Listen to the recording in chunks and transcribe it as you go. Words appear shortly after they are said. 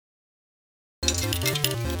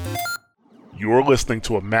You're listening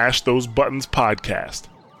to a Mash Those Buttons podcast.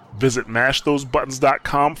 Visit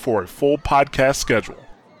mashthosebuttons.com for a full podcast schedule.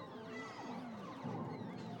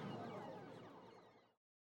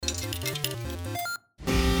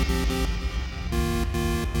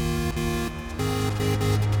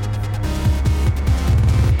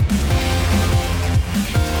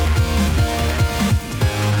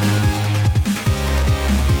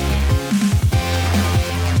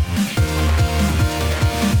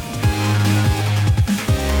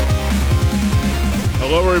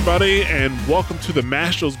 Hello, everybody, and welcome to the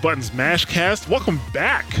Mash Those Buttons Mashcast. Welcome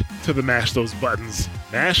back to the Mash Those Buttons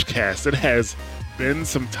Mashcast. It has been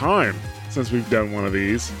some time since we've done one of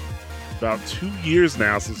these. About 2 years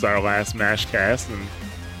now since our last Mashcast, and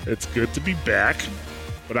it's good to be back.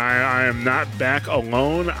 But I am not back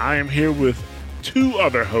alone. I am here with two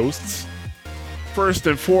other hosts. First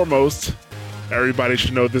and foremost, everybody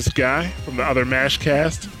should know this guy from the other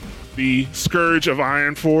Mashcast, the Scourge of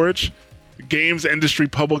Ironforge. Games industry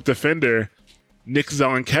public defender Nick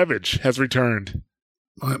Zelenkevich has returned.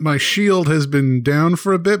 My shield has been down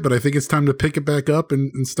for a bit, but I think it's time to pick it back up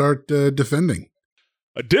and start defending.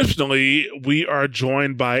 Additionally, we are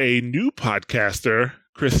joined by a new podcaster,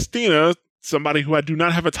 Christina, somebody who I do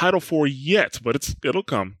not have a title for yet, but it'll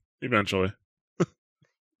come eventually.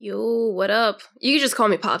 Yo, what up? You can just call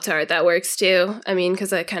me Pop-Tart. That works too. I mean, because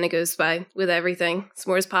that kind of goes by with everything.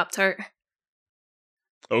 S'mores Pop-Tart.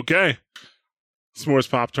 Okay. S'mores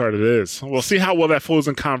Pop-Tart it is. We'll see how well that flows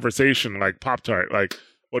in conversation, like Pop-Tart. Like,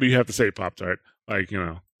 what do you have to say, Pop-Tart? Like, you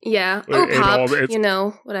know. Yeah. Oh, Pop,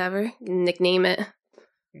 whatever. Nickname it.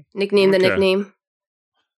 Nickname the nickname.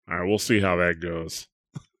 All right, we'll see how that goes.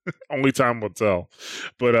 Only time will tell.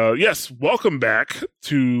 But, yes, welcome back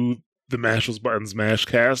to the Mash Those Buttons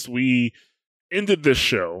Mashcast. We ended this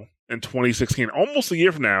show in 2016, almost a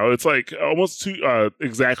year from now. It's like almost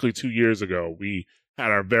exactly 2 years ago. We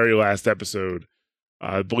had our very last episode.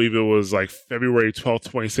 I believe it was like February 12th,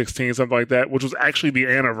 2016, something like that, which was actually the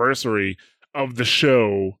anniversary of the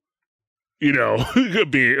show,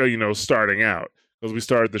 starting out. Because we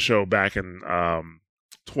started the show back in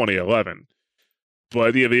 2011.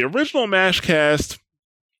 But yeah, the original Mashcast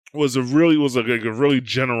was a really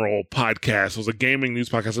general podcast. It was a gaming news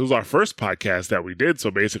podcast. It was our first podcast that we did. So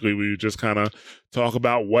basically we would just kind of talk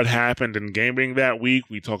about what happened in gaming that week.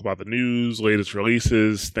 We talk about the news, latest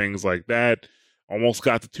releases, things like that. Almost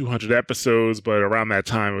got to 200 episodes, but around that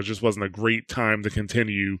time, it just wasn't a great time to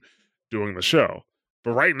continue doing the show.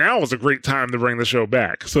 But right now is a great time to bring the show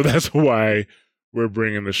back. So that's why we're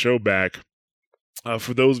bringing the show back.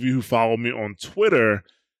 For those of you who follow me on Twitter,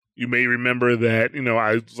 you may remember that,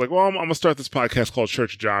 I was like, well, I'm going to start this podcast called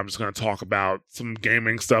Church of John. I'm just going to talk about some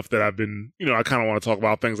gaming stuff that I've been, I kind of want to talk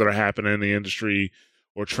about things that are happening in the industry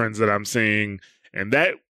or trends that I'm seeing. And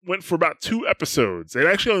that went for about 2 episodes. It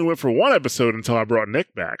actually only went for 1 episode until I brought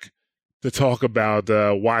Nick back to talk about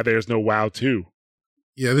why there's no WoW 2.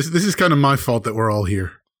 Yeah, this is kind of my fault that we're all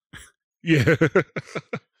here. Yeah.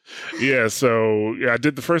 Yeah, so I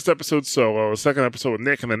did the first episode solo, the second episode with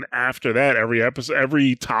Nick, and then after that,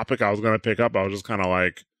 every topic I was going to pick up, I was just kind of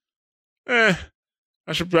like, I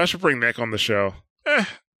should bring Nick on the show. I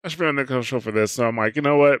should bring Nick on the show for this. So I'm like, you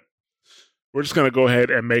know what? We're just going to go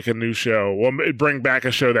ahead and make a new show. We'll bring back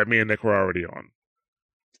a show that me and Nick were already on.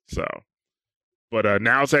 So, but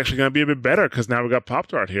now it's actually going to be a bit better because now we got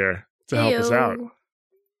Pop-Tart here to help us out.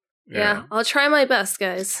 Yeah, I'll try my best,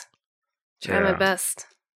 guys. Try my best.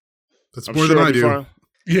 That's more than I do. Fun.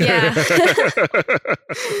 Yeah.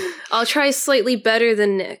 I'll try slightly better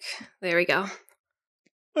than Nick. There we go.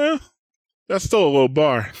 That's still a low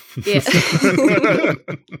bar. Yeah.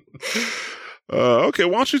 Okay,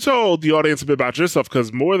 why don't you tell the audience a bit about yourself?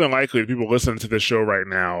 Because more than likely, people listening to this show right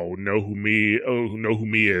now know who me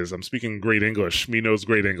is. I'm speaking great English. Me knows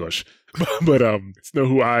great English, but know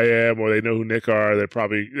who I am, or they know who Nick are. They're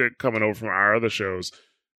coming over from our other shows.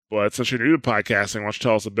 But since you're new to podcasting, why don't you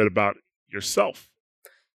tell us a bit about yourself?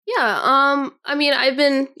 Yeah, I mean, I've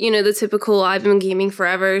been, I've been gaming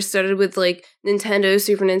forever. Started with like Nintendo,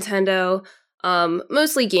 Super Nintendo,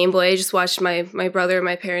 mostly Game Boy. I just watched my brother and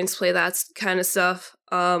my parents play that kind of stuff.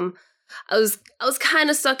 I was kind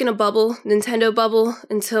of stuck in a Nintendo bubble,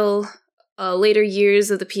 until later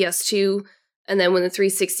years of the PS2. And then when the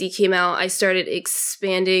 360 came out, I started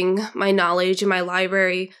expanding my knowledge and my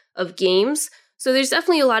library of games. So there's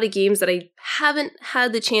definitely a lot of games that I haven't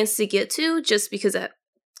had the chance to get to just because of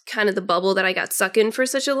kind of the bubble that I got stuck in for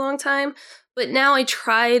such a long time. But now I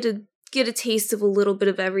try to get a taste of a little bit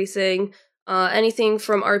of everything. Anything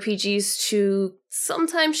from RPGs to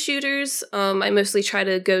sometimes shooters. I mostly try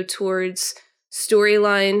to go towards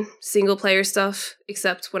storyline single player stuff,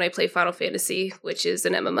 except when I play Final Fantasy, which is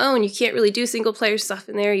an MMO, and you can't really do single player stuff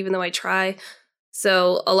in there, even though I try.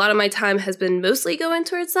 So a lot of my time has been mostly going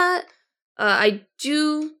towards that. I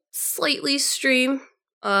do slightly stream,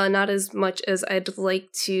 not as much as I'd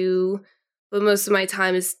like to, but most of my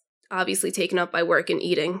time is obviously taken up by work and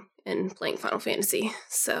eating and playing Final Fantasy.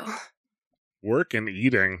 So work and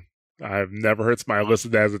eating. I've never heard somebody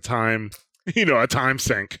listed that as a time, a time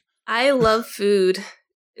sink. I love food.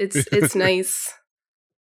 It's nice.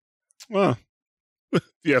 Well,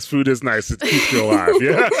 yes, food is nice. It keeps you alive.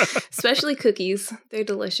 Yeah, especially cookies. They're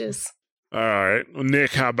delicious. All right, well,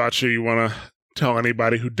 Nick, how about you? You want to tell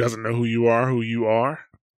anybody who doesn't know who you are?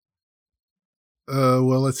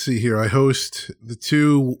 Well, let's see here. I host the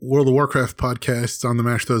 2 World of Warcraft podcasts on the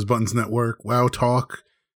Mash Those Buttons Network, WoW Talk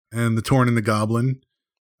and The Torn and the Goblin.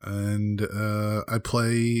 And I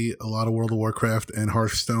play a lot of World of Warcraft and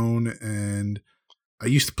Hearthstone. And I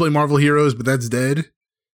used to play Marvel Heroes, but that's dead.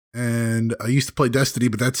 And I used to play Destiny,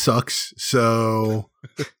 but that sucks. So,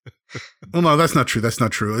 well, no, that's not true. That's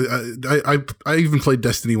not true. I even played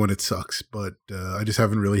Destiny when it sucks, but I just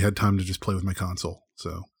haven't really had time to just play with my console.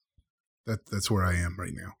 So that's where I am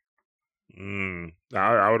right now.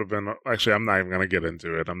 I would have been, actually, I'm not even going to get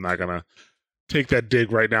into it. I'm not going to take that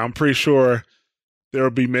dig right now. I'm pretty sure there will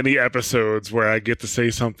be many episodes where I get to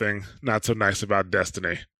say something not so nice about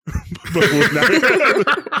Destiny. But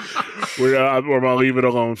we're going to leave it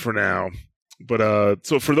alone for now. But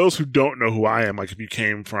so for those who don't know who I am, like if you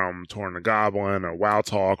came from Torn the Goblin or WoW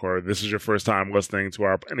Talk, or this is your first time listening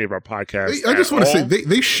to any of our podcasts, I just want to say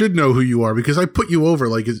they should know who you are, because I put you over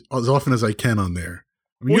like as often as I can on there.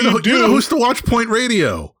 I mean, you're the host of Watchpoint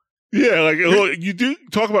Radio. Yeah, like you do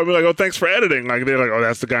talk about me like, oh, thanks for editing. Like they're like, oh,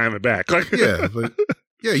 that's the guy in the back. Like, yeah, but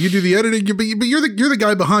yeah, you do the editing, but you're the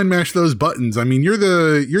guy behind Mash Those Buttons. I mean, you're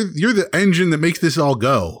the engine that makes this all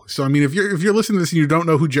go. So I mean, if you're listening to this and you don't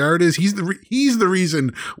know who Jared is, he's the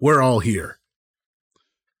reason we're all here.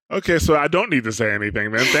 Okay, so I don't need to say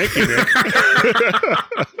anything, man. Thank you, Nick.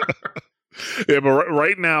 Yeah, but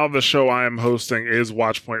right now the show I am hosting is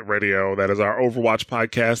Watchpoint Radio. That is our Overwatch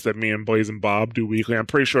podcast that me and Blaze and Bob do weekly. I'm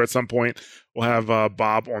pretty sure at some point we'll have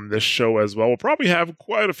Bob on this show as well. We'll probably have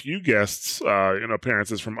quite a few guests,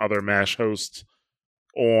 appearances from other MASH hosts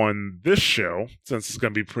on this show, since it's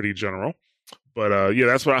going to be pretty general. But yeah,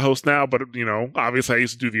 that's what I host now. But obviously I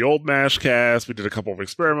used to do the old Mashcast. We did a couple of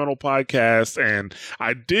experimental podcasts, and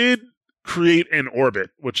I did create an Orbit,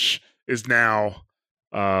 which is now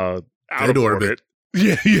out of orbit.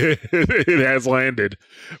 Yeah, it has landed.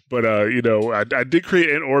 But, I did create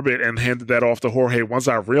an Orbit and handed that off to Jorge once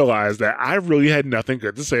I realized that I really had nothing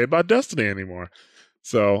good to say about Destiny anymore.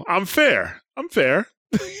 So I'm fair. I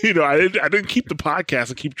didn't keep the podcast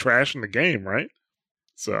and keep trashing the game, right?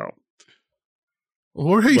 So.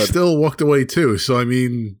 Jorge still walked away too. So, I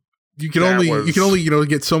mean, you can only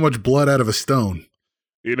get so much blood out of a stone.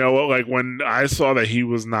 You know what? Like when I saw that he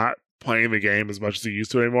was not playing the game as much as he used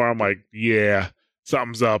to anymore, I'm like, yeah,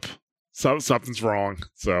 something's up. Something's wrong.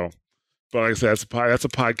 So, but like I said, that's a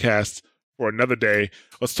podcast for another day.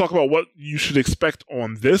 Let's talk about what you should expect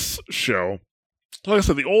on this show. Like I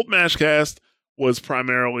said, the old Mashcast was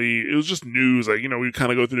it was just news. Like, we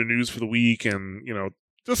kind of go through the news for the week and,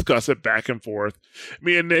 discuss it back and forth.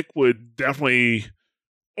 Me and Nick would definitely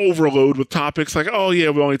overload with topics like, oh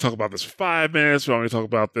yeah, we only talk about this for 5 minutes, we only talk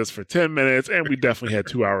about this for 10 minutes, and we definitely had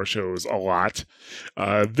 2-hour shows a lot.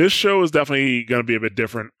 This show is definitely going to be a bit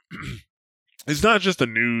different. It's not just a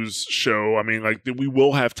news show. I mean, like, we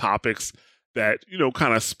will have topics that,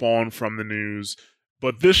 kind of spawn from the news,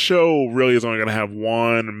 but this show really is only going to have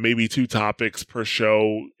 1, maybe 2 topics per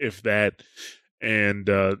show, if that, and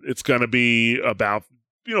it's going to be about,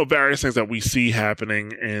 various things that we see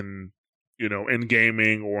happening in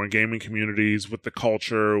gaming or in gaming communities, with the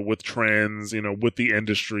culture, with trends, with the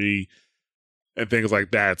industry and things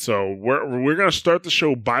like that. So we're going to start the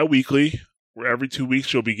show bi-weekly, where every 2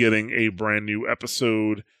 weeks you'll be getting a brand new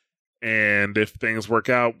episode. And if things work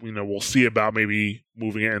out, we'll see about maybe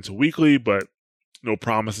moving it into weekly, but no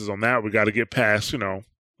promises on that. We got to get past, a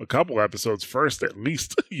couple episodes first, at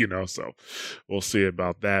least, so we'll see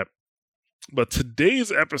about that. But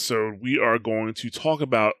today's episode, we are going to talk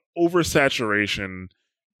about oversaturation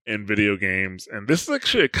in video games. And this is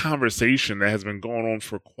actually a conversation that has been going on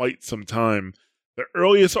for quite some time. The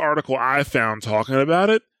earliest article I found talking about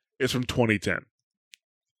it is from 2010.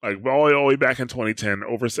 Like all the way back in 2010,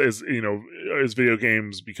 as video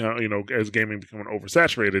games become, as gaming becoming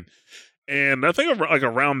oversaturated. And I think like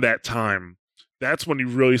around that time, that's when you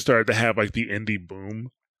really started to have like the indie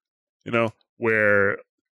boom, where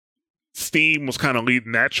Steam was kind of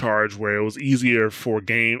leading that charge where it was easier for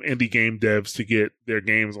indie game devs to get their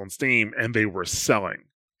games on Steam, and they were selling.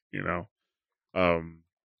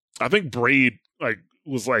 I think Braid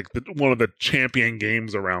was one of the champion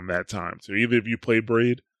games around that time. So either of you played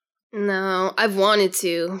Braid? No, I've wanted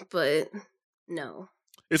to, but no.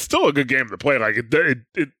 It's still a good game to play. Like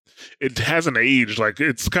it hasn't aged. Like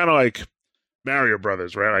it's kind of like Mario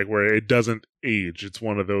Brothers, right? Like where it doesn't age. It's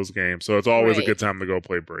one of those games. So it's always a good time to go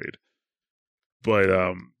play Braid.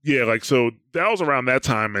 But so that was around that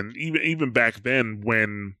time, and even back then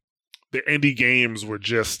when the indie games were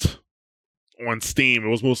just on Steam, it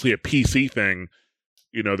was mostly a PC thing.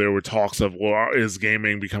 There were talks of, well, is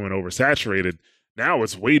gaming becoming oversaturated? Now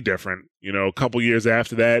it's way different. A couple years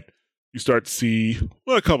after that, you start to see,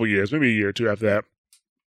 a couple years, maybe a year or two after that,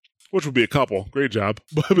 which would be a couple. Great job.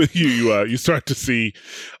 But you start to see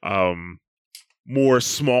more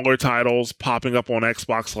smaller titles popping up on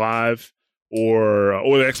Xbox Live or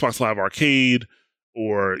the Xbox Live Arcade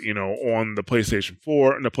or, on the PlayStation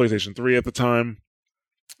 4 and the PlayStation 3 at the time.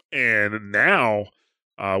 And now,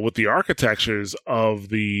 with the architectures of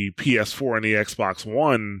the PS4 and the Xbox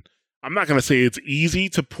One, I'm not going to say it's easy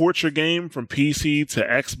to port your game from PC to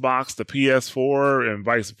Xbox to PS4 and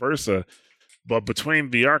vice versa, but between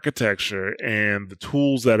the architecture and the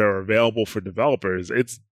tools that are available for developers,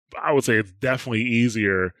 I would say it's definitely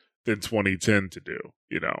easier than 2010 to do,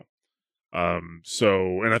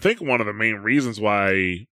 and I think one of the main reasons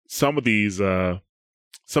why some of these,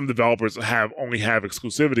 some developers only have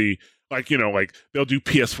exclusivity, like they'll do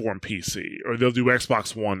PS4 and PC, or they'll do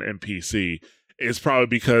Xbox One and PC, is probably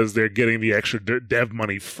because they're getting the extra dev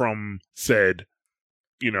money from said,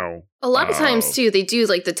 A lot of times, too, they do,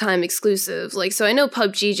 the time exclusive. So I know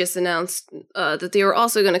PUBG just announced that they were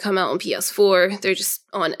also going to come out on PS4. They're just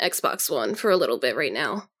on Xbox One for a little bit right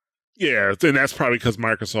now. Yeah, and that's probably because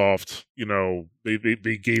Microsoft,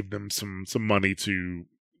 they gave them some money to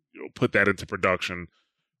put that into production.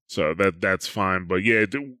 So that's fine. But yeah,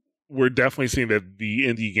 we're definitely seeing that the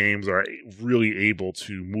indie games are really able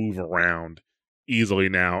to move around easily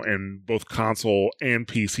now, and both console and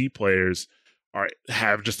PC players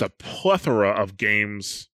have just a plethora of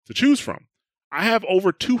games to choose from. I have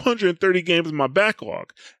over 230 games in my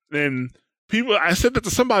backlog. And I said that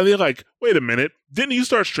to somebody, they're like, wait a minute, didn't you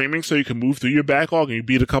start streaming so you can move through your backlog and you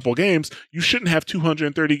beat a couple games? You shouldn't have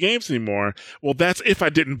 230 games anymore. Well, that's if I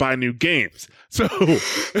didn't buy new games. So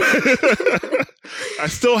I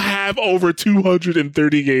still have over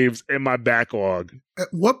 230 games in my backlog. At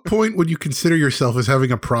what point would you consider yourself as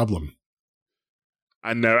having a problem?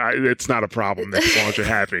 I know it's not a problem as long as you're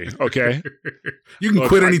happy, okay? You can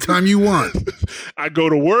quit anytime you want. I go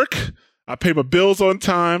to work, I pay my bills on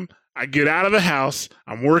time, I get out of the house,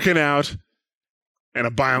 I'm working out, and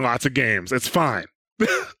I'm buying lots of games. It's fine.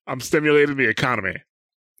 I'm stimulating the economy.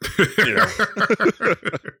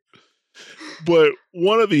 But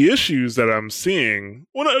one of the issues that I'm seeing,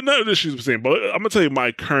 not the issues I'm seeing, but I'm going to tell you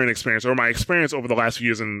my current experience or my experience over the last few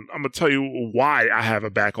years, and I'm going to tell you why I have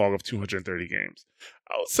a backlog of 230 games.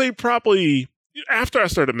 I would say probably after I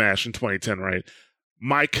started MASH in 2010, right?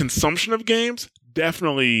 My consumption of games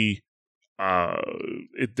definitely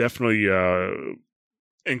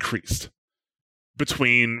increased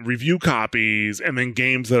between review copies and then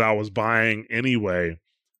games that I was buying anyway.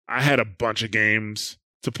 I had a bunch of games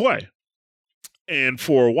to play. And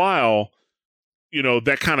for a while,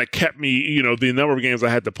 that kind of kept me, the number of games I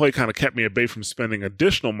had to play kind of kept me away from spending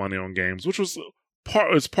additional money on games, which was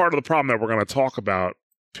part of the problem that we're going to talk about,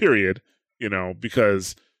 period,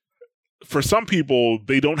 because for some people,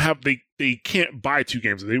 they can't buy two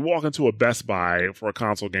games. If they walk into a Best Buy for a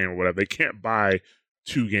console game or whatever, they can't buy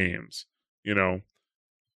two games,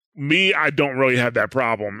 Me, I don't really have that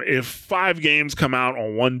problem. If 5 games come out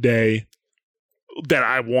on one day that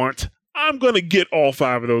I want, I'm going to get all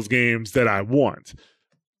 5 of those games that I want.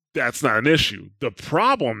 That's not an issue. The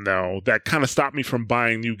problem, though, that kind of stopped me from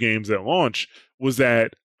buying new games at launch was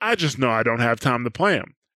that I just know I don't have time to play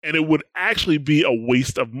them. And it would actually be a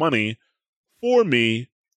waste of money for me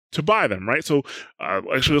to buy them, right? So,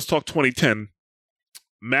 actually, let's talk 2010.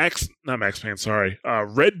 Red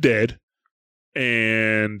Dead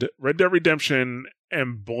and Red Dead Redemption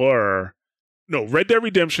and Red Dead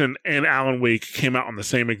Redemption and Alan Wake came out on the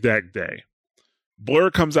same exact day.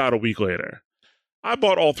 Blur comes out a week later. I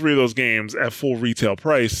bought all 3 of those games at full retail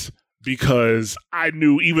price because I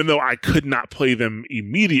knew even though I could not play them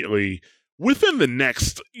immediately, within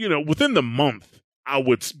the month, I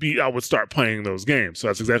would start playing those games. So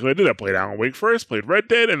that's exactly what I did. I played Alan Wake first, played Red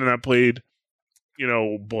Dead, and then I played,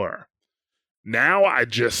 Blur. Now I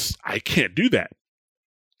can't do that.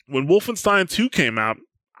 When Wolfenstein 2 came out,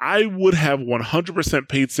 I would have 100%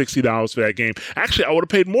 paid $60 for that game. Actually, I would have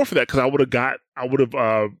paid more for that because I would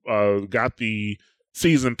have got the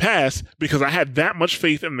season pass because I had that much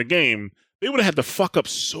faith in the game. They would have had to fuck up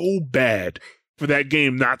so bad for that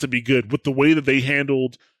game not to be good with the way that they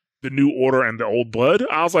handled the New Order and the Old Blood.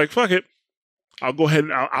 I was like, fuck it. I'll go ahead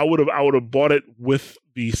and I would have bought it with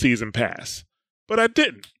the season pass, but I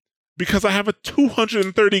didn't. Because I have a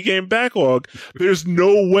 230 game backlog, there's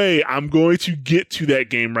no way I'm going to get to that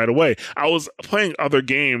game right away. I was playing other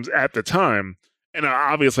games at the time, and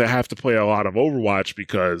obviously I have to play a lot of Overwatch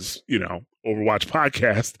because, Overwatch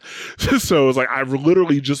podcast. So it's like I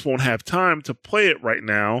literally just won't have time to play it right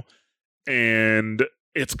now, and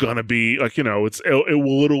it's gonna be like,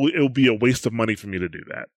 it'll be a waste of money for me to do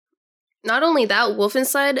that. Not only that,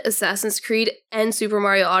 Wolfenstein, Assassin's Creed, and Super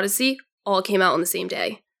Mario Odyssey all came out on the same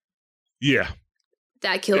day. Yeah.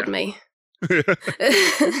 That killed me.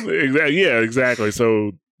 Yeah, exactly.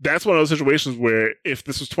 So that's one of those situations where if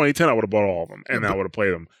this was 2010, I would have bought all of them and I would have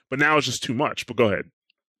played them. But now it's just too much. But go ahead.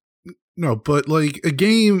 No, but like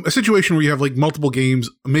a situation where you have like multiple games,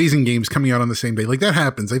 amazing games coming out on the same day, like that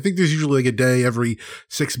happens. I think there's usually like a day every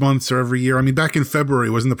 6 months or every year. I mean, back in February,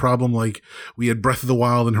 wasn't the problem like we had Breath of the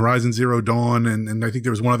Wild and Horizon Zero Dawn, and I think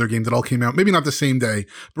there was one other game that all came out, maybe not the same day,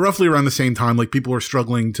 but roughly around the same time. Like people were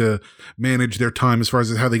struggling to manage their time as far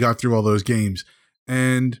as how they got through all those games.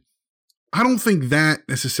 And I don't think that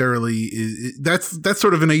necessarily is, that's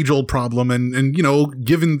sort of an age-old problem. And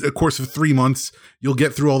given a course of 3 months, you'll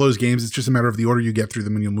get through all those games. It's just a matter of the order you get through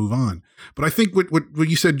them and you'll move on. But I think what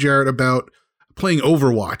you said, Jared, about playing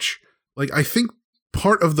Overwatch, like I think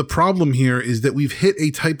part of the problem here is that we've hit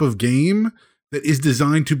a type of game that is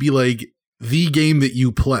designed to be like the game that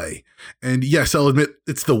you play. And yes, I'll admit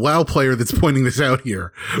it's the WoW player that's pointing this out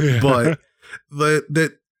here, but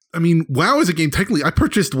WoW is a game, technically, I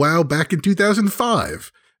purchased WoW back in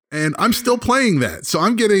 2005, and I'm still playing that. So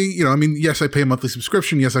I'm getting, yes, I pay a monthly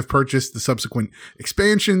subscription. Yes, I've purchased the subsequent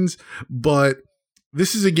expansions, but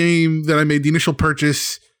this is a game that I made the initial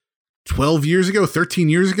purchase 12 years ago, 13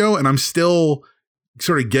 years ago, and I'm still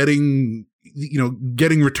sort of getting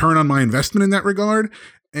return on my investment in that regard.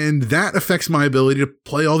 And that affects my ability to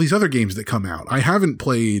play all these other games that come out. I haven't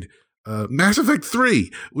played Mass Effect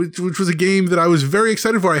 3, which was a game that I was very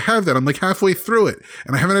excited for. I have that. I'm like halfway through it,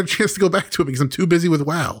 and I haven't had a chance to go back to it because I'm too busy with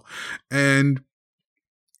WoW. And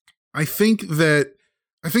I think that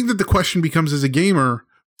the question becomes as a gamer,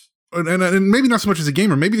 and maybe not so much as a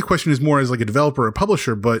gamer, maybe the question is more as like a developer or a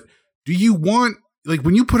publisher, but do you want, like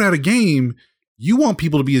when you put out a game, you want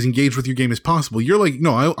people to be as engaged with your game as possible. You're like,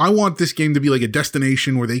 no, I want this game to be like a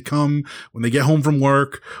destination where they come when they get home from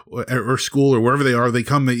work or school or wherever they are. They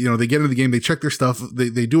come, they get into the game, they check their stuff,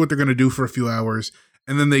 they do what they're going to do for a few hours,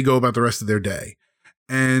 and then they go about the rest of their day.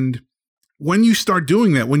 And when you start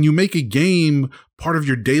doing that, when you make a game part of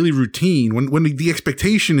your daily routine, when the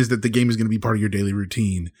expectation is that the game is going to be part of your daily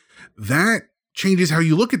routine, that changes how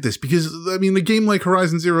you look at this. Because I mean, a game like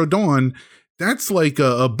Horizon Zero Dawn, that's like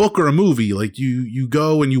a book or a movie. Like you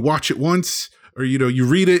go and you watch it once, or you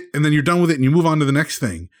read it and then you're done with it and you move on to the next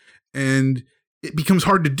thing. And it becomes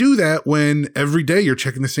hard to do that when every day you're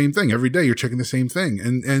checking the same thing. Every day you're checking the same thing.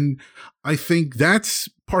 And I think that's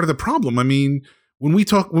part of the problem. I mean, when we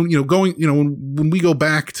talk, when we go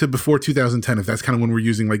back to before 2010, if that's kind of when we're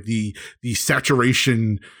using like the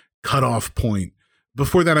saturation cutoff point.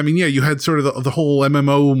 Before that, I mean, yeah, you had sort of the whole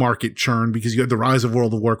MMO market churn because you had the rise of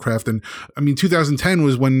World of Warcraft. And I mean, 2010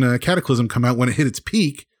 was when Cataclysm come out, when it hit its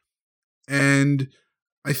peak. And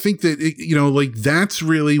I think that, that's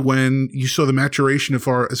really when you saw the maturation as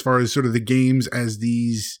far as sort of the games as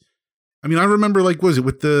these. I mean, I remember, like, was it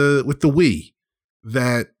with the Wii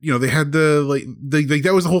that, they had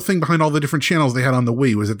that was the whole thing behind all the different channels they had on the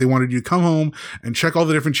Wii, was that they wanted you to come home and check all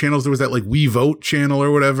the different channels. There was that like Wii Vote channel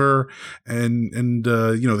or whatever. And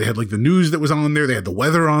they had like the news that was on there. They had the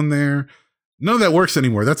weather on there. None of that works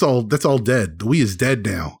anymore. That's all dead. The Wii is dead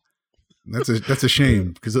now. That's a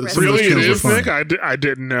shame because really it is, Nick. I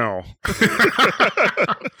didn't know.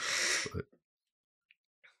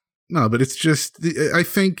 No, but it's just, I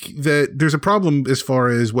think that there's a problem as far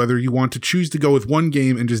as whether you want to choose to go with one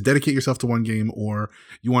game and just dedicate yourself to one game, or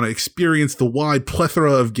you want to experience the wide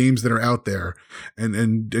plethora of games that are out there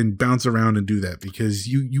and bounce around and do that, because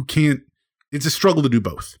you can't, it's a struggle to do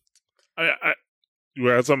both. You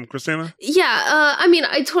add something, Christina? Yeah, I mean,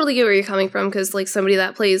 I totally get where you're coming from, because like somebody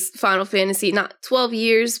that plays Final Fantasy, not 12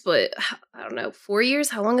 years, but I don't know, 4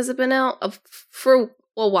 years? How long has it been out? For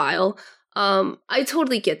a while. I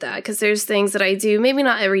totally get that, because there's things that I do, maybe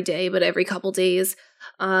not every day, but every couple days.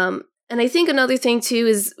 And And I think another thing too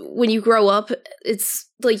is when you grow up, it's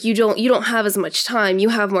like you don't have as much time. You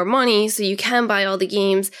have more money, so you can buy all the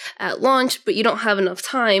games at launch, but you don't have enough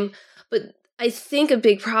time. But I think a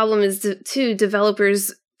big problem is too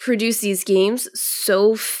developers produce these games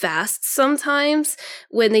so fast sometimes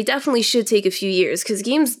when they definitely should take a few years, because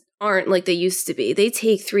games aren't like they used to be. They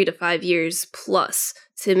take 3 to 5 years plus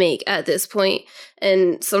to make at this point,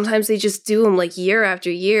 and sometimes they just do them like year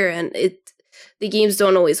after year, and the games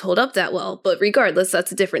don't always hold up that well. But regardless,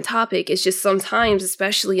 that's a different topic. It's just sometimes,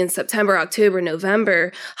 especially in September, October,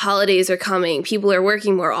 November, holidays are coming, people are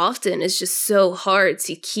working more often. It's just so hard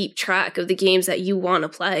to keep track of the games that you want to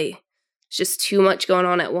play. It's just too much going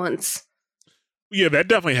on at once. Yeah, that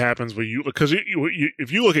definitely happens because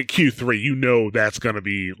if you look at Q3, you know that's going to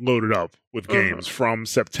be loaded up with games. From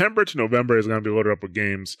September to November is going to be loaded up with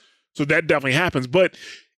games. So that definitely happens. But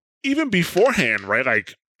even beforehand, right?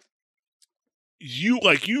 Like you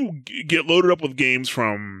get loaded up with games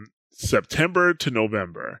from September to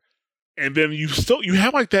November, and then you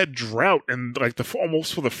have like that drought and like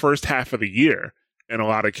almost for the first half of the year in a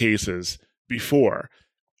lot of cases before,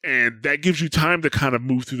 and that gives you time to kind of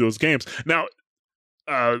move through those games. Now,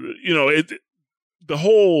 the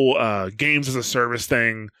whole games as a service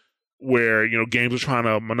thing, where games are trying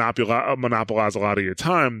to monopolize a lot of your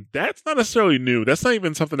time, that's not necessarily new. That's not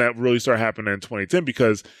even something that really started happening in 2010,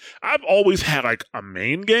 because I've always had like a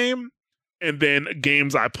main game and then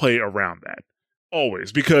games I play around that.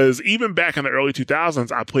 Always. Because even back in the early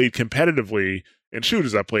 2000s, I played competitively in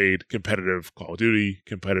shooters. I played competitive Call of Duty,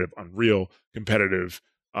 competitive Unreal, competitive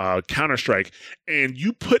Counter-Strike, and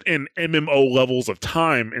you put in MMO levels of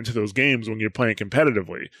time into those games when you're playing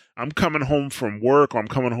competitively. I'm coming home from work or I'm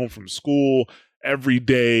coming home from school every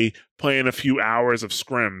day, playing a few hours of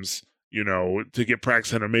scrims, to get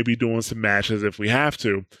practice in, or maybe doing some matches if we have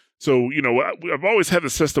to. So, I've always had the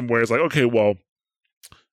system where it's like, okay, well,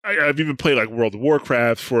 I've even played like World of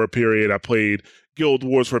Warcraft for a period. I played Guild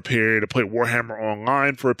Wars for a period. I played Warhammer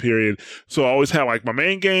Online for a period. So I always had like my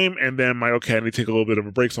main game, and then okay, I need to take a little bit of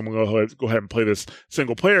a break, so I'm going to go ahead and play this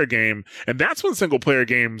single player game. And that's when single player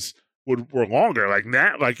games were longer. Like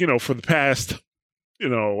that, for the past, I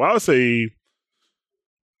would say,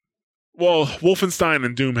 well, Wolfenstein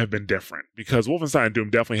and Doom have been different, because Wolfenstein and Doom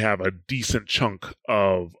definitely have a decent chunk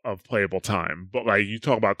of playable time. But like you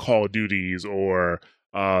talk about Call of Duties or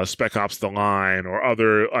Spec Ops: The Line or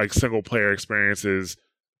other like single player experiences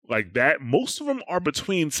like that, most of them are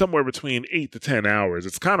somewhere between 8 to 10 hours.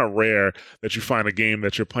 It's kind of rare that you find a game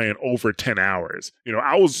that you're playing over 10 hours.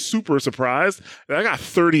 I was super surprised that I got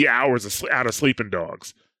 30 hours out of Sleeping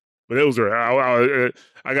Dogs. But it was I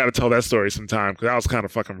got to tell that story sometime, because that was kind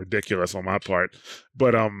of fucking ridiculous on my part.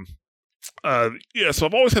 But so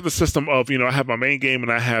I've always had the system of, I have my main game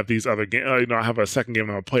and I have these other games, I have a second game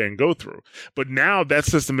that I'll play and go through. But now that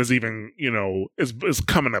system is even, is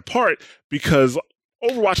coming apart, because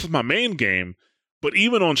Overwatch is my main game, but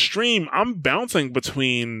even on stream, I'm bouncing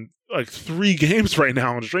between like 3 games right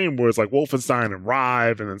now on stream, where it's like Wolfenstein and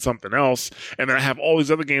Rive and then something else. And then I have all these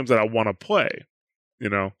other games that I want to play,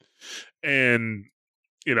 and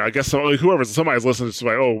I guess somebody's listening to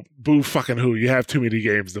like, oh, boo fucking who, you have too many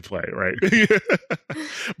games to play, right?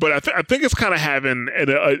 But I think it's kind of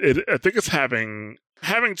I think it's having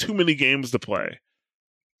too many games to play,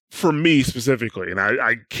 for me specifically, and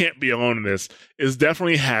I can't be alone in this, is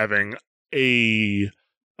definitely having a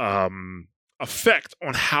effect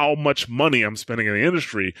on how much money I'm spending in the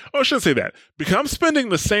industry. Oh, I shouldn't say that, because I'm spending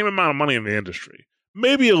the same amount of money in the industry.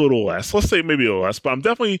 Maybe a little less. Let's say maybe a little less, but I'm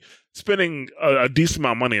definitely spending a decent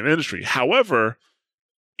amount of money in the industry. However,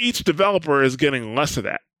 each developer is getting less of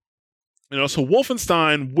that. So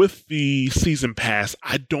Wolfenstein with the season pass,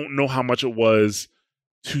 I don't know how much it was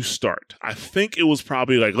to start. I think it was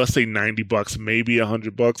probably like, let's say $90, maybe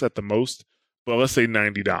 $100 at the most, but let's say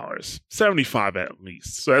 $90, $75 at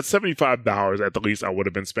least. So that's $75 at the least I would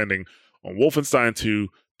have been spending on Wolfenstein 2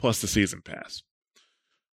 plus the season pass.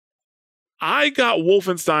 I got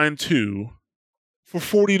Wolfenstein 2 for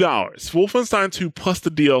 $40. Wolfenstein 2 plus the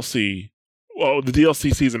DLC, the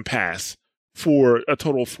DLC season pass, for a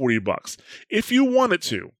total of $40. If you wanted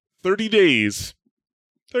to, 30 days,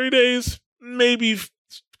 maybe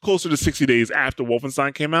closer to 60 days after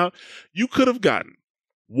Wolfenstein came out, you could have gotten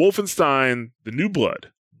Wolfenstein: The New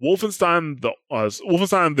Blood, Wolfenstein the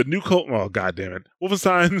New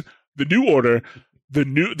Wolfenstein: The New Order,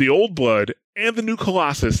 the Old Blood, and the New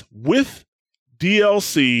Colossus with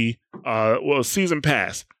DLC, season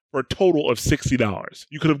pass, for a total of $60.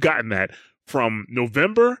 You could have gotten that from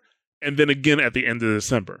November and then again at the end of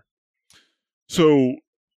December. So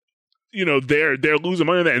they're losing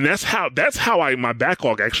money on that. And that's how my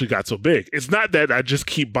backlog actually got so big. It's not that I just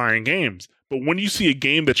keep buying games, but when you see a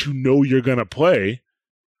game that you're going to play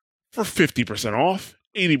for 50% off,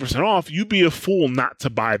 80% off, you'd be a fool not to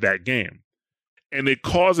buy that game. And it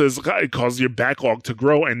causes your backlog to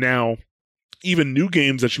grow. And now even new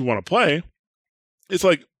games that you want to play, it's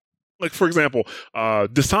like for example,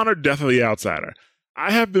 Dishonored Death of the Outsider.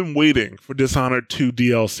 I have been waiting for Dishonored 2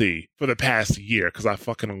 DLC for the past year because I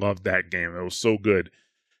fucking loved that game. It was so good.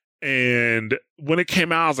 And when it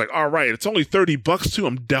came out, I was like, all right, it's only $30 too.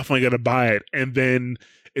 I'm definitely going to buy it. And then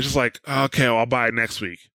it's just like, okay, well, I'll buy it next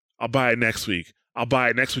week. I'll buy it next week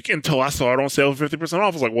until I saw it on sale for 50% off. I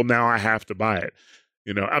was like, well, now I have to buy it.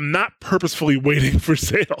 I'm not purposefully waiting for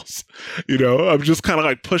sales. I'm just kind of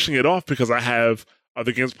like pushing it off because I have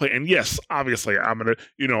other games to play. And yes, obviously I'm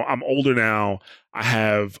older now. I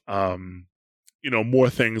have, more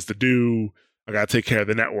things to do. I got to take care of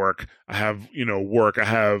the network. I have, work. I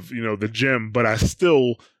have, the gym, but I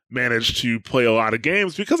still manage to play a lot of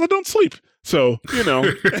games because I don't sleep. So,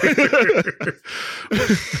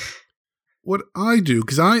 What I do,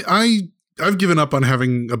 because I've given up on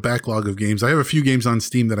having a backlog of games. I have a few games on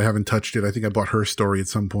Steam that I haven't touched it. I think I bought Her Story at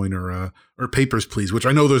some point or Papers, Please, which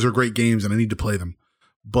I know those are great games and I need to play them.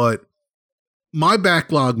 But my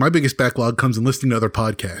biggest backlog comes in listening to other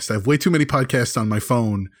podcasts. I have way too many podcasts on my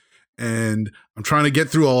phone and I'm trying to get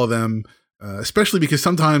through all of them, especially because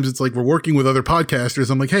sometimes it's like we're working with other podcasters.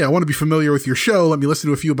 I'm like, hey, I want to be familiar with your show. Let me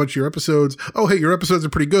listen to a bunch of your episodes. Oh, hey, your episodes are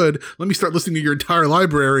pretty good. Let me start listening to your entire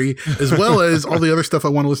library as well as all the other stuff I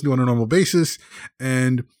want to listen to on a normal basis.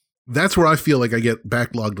 And that's where I feel like I get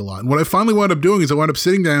backlogged a lot. And what I finally wound up doing is I wound up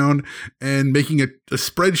sitting down and making a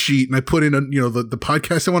spreadsheet, and I put in the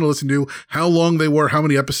podcasts I want to listen to, how long they were, how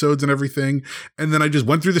many episodes and everything. And then I just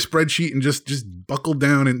went through the spreadsheet and just buckled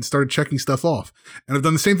down and started checking stuff off. And I've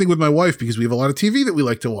done the same thing with my wife because we have a lot of TV that we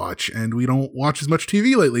like to watch and we don't watch as much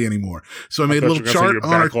TV lately anymore. So I made a little chart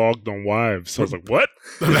on backlogged on wives. So I was like, what?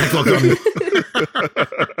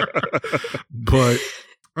 But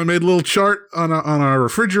I made a little chart on our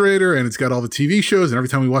refrigerator, and it's got all the TV shows, and every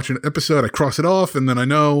time we watch an episode, I cross it off, and then I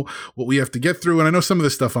know what we have to get through, and I know some of the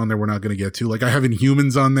stuff on there we're not going to get to. Like I have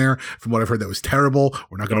Inhumans on there. From what I've heard, that was terrible.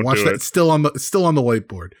 We're not going to watch that. It's still on the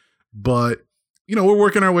whiteboard. But, we're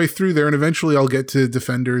working our way through there, and eventually I'll get to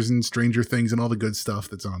Defenders and Stranger Things and all the good stuff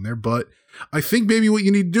that's on there. But I think maybe what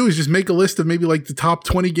you need to do is just make a list of maybe like the top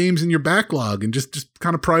 20 games in your backlog and just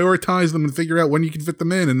kind of prioritize them and figure out when you can fit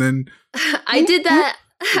them in, and then... I did that.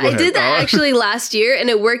 I did that actually last year, and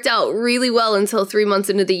it worked out really well until 3 months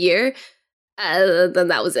into the year. Then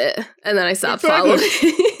that was it. And then I stopped following.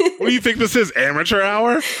 What do you think this is? Amateur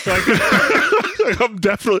hour? I'm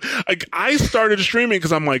definitely... I started streaming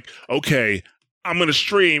because I'm like, okay, I'm going to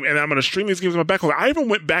stream, and I'm going to stream these games in my backlog. I even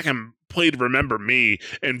went back and played Remember Me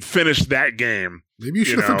and finished that game. Maybe you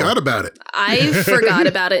should have forgot about it. I forgot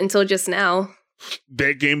about it until just now.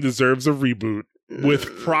 That game deserves a reboot with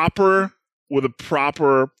a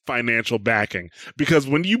proper financial backing, because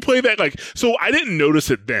when you play that, so I didn't notice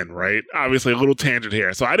it then, right? Obviously a little tangent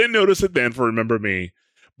here. So I didn't notice it then for Remember Me,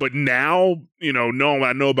 but now, knowing what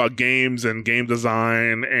I know about games and game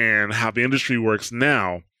design and how the industry works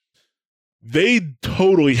now, they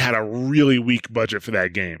totally had a really weak budget for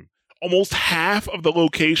that game. Almost half of the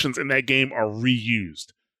locations in that game are reused.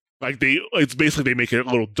 It's basically they make it a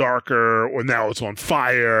little darker, or now it's on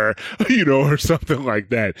fire, or something like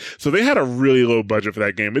that. So they had a really low budget for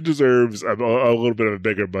that game. It deserves a little bit of a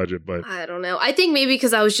bigger budget, but I don't know. I think maybe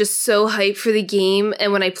because I was just so hyped for the game,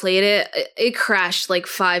 and when I played it crashed like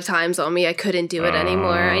 5 times on me. I couldn't do it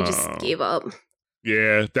anymore. I just gave up.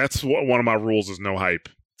 Yeah, that's one of my rules is no hype.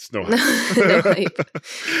 It's no hype. No hype.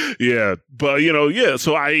 Yeah, but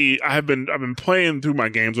so I've been playing through my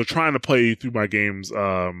games, or trying to play through my games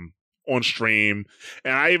on stream,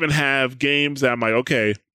 and I even have games that I'm like,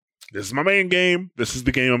 okay, this is my main game, this is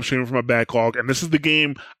the game I'm streaming from my backlog, and this is the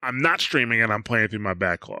game I'm not streaming and I'm playing through my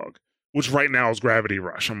backlog, which right now is Gravity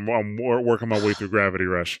Rush. I'm working my way through Gravity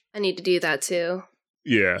Rush. I need to do that too.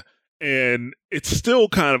 Yeah. And it's still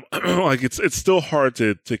kind of it's still hard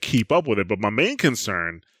to keep up with it. But my main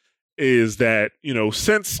concern is that,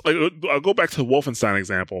 since I'll go back to the Wolfenstein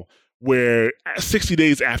example, where 60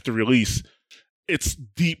 days after release, it's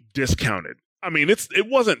deep discounted. I mean, it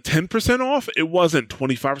wasn't 10% off. It wasn't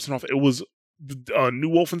 25% off. It was New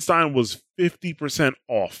Wolfenstein was 50%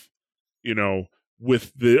 off,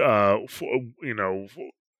 with the,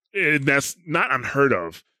 and that's not unheard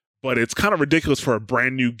of. But it's kind of ridiculous for a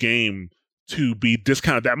brand new game to be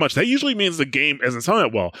discounted that much. That usually means the game isn't selling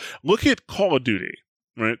that well. Look at Call of Duty,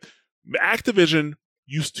 right? Activision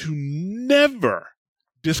used to never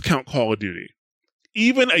discount Call of Duty,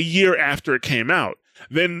 even a year after it came out.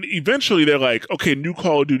 Then eventually they're like, okay, new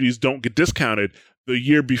Call of Duties don't get discounted. The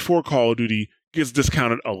year before Call of Duty gets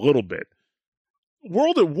discounted a little bit.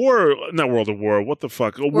 World at War, not World at War, what the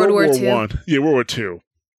fuck? World War I. Yeah, World War II.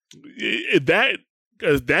 That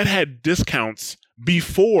had discounts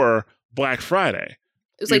before Black Friday.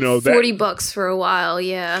 It was like $40 for a while,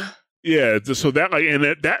 yeah. Yeah, so that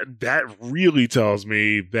that really tells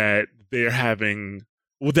me that they're having.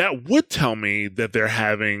 Well, that would tell me that they're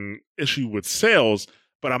having issue with sales,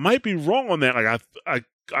 but I might be wrong on that. Like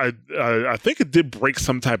I think it did break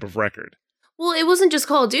some type of record. Well, it wasn't just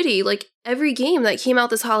Call of Duty. Like, every game that came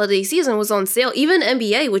out this holiday season was on sale. Even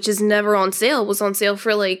NBA, which is never on sale, was on sale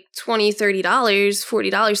for like $20, $30,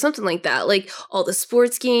 $40, something like that. Like, all the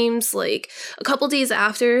sports games, like, a couple days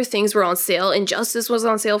after things were on sale, Injustice was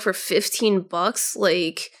on sale for $15.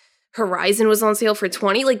 Like, Horizon was on sale for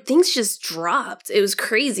 $20. Like, things just dropped. It was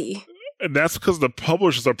crazy. And that's because the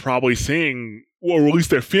publishers are probably seeing, or at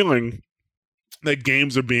least they're feeling, that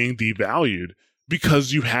games are being devalued.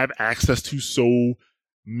 Because you have access to so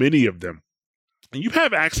many of them. And you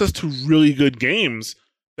have access to really good games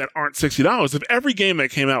that aren't $60. If every game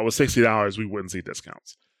that came out was $60, we wouldn't see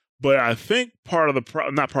discounts. But I think part of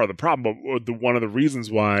the not part of the problem, but one of the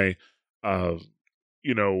reasons why we're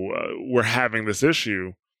having this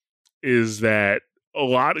issue is that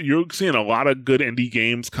you're seeing a lot of good indie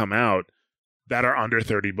games come out that are under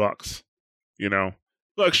 $30, you know?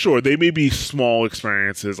 Like, sure, they may be small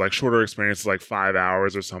experiences, like shorter experiences, like 5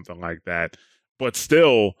 hours or something like that. But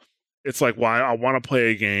still, it's like, well, I want to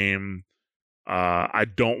play a game. I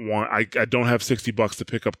don't have $60 to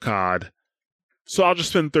pick up COD, so I'll just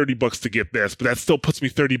spend $30 to get this. But that still puts me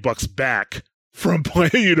 $30 back from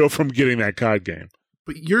playing, from getting that COD game.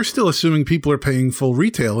 But you're still assuming people are paying full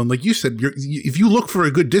retail, and like you said, if you look for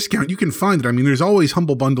a good discount, you can find it. I mean, there's always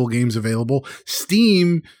Humble Bundle games available.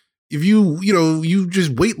 Steam. If you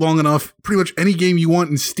just wait long enough, pretty much any game you want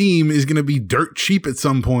in Steam is going to be dirt cheap at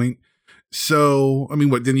some point. So, I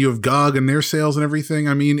mean, then you have GOG and their sales and everything.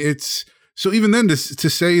 I mean, so even then to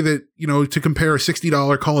say that, to compare a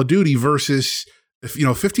 $60 Call of Duty versus,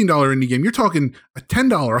 $15 indie game, you're talking a $10,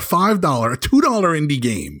 a $5, a $2 indie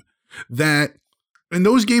game and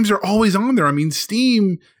those games are always on there. I mean,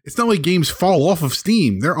 Steam, it's not like games fall off of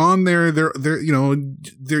Steam. They're on there. They're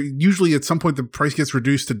usually at some point the price gets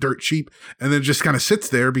reduced to dirt cheap and then it just kind of sits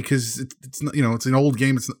there because it's it's an old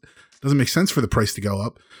game. It doesn't make sense for the price to go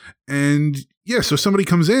up. And yeah, so somebody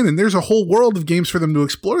comes in and there's a whole world of games for them to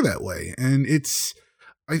explore that way. And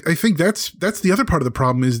I think that's the other part of the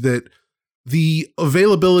problem is that the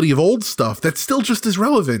availability of old stuff that's still just as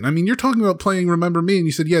relevant. I mean, you're talking about playing Remember Me and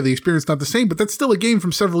you said, yeah, the experience not the same, but that's still a game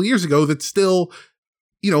from several years ago that's still,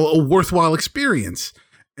 a worthwhile experience.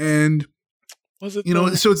 And was it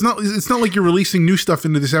so it's not like you're releasing new stuff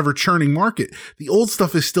into this ever churning market. The old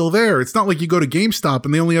stuff is still there. It's not like you go to GameStop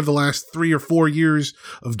and they only have the last 3 or 4 years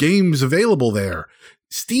of games available there.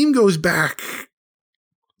 Steam goes back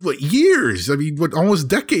years? I mean, almost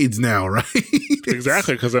decades now, right?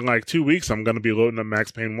 Exactly, because in like 2 weeks, I'm going to be loading up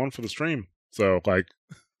Max Payne 1 for the stream. So,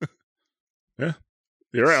 yeah,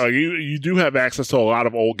 you're right. Like, you do have access to a lot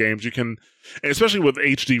of old games. You can, and especially with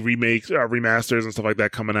HD remakes, remasters, and stuff like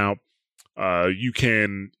that coming out. You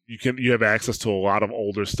have access to a lot of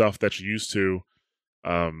older stuff that you used to.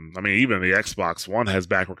 I mean, even the Xbox One has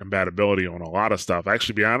backward compatibility on a lot of stuff.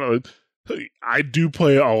 Actually, be honest, I do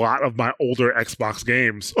play a lot of my older Xbox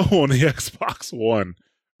games on the Xbox One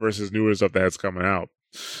versus newer stuff that's coming out.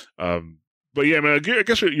 But yeah, man, I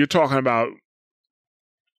guess you're talking about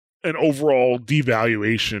an overall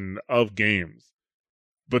devaluation of games,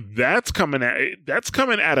 but that's coming at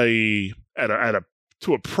a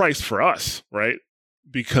to a price for us, right?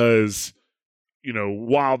 Because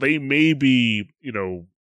while they may be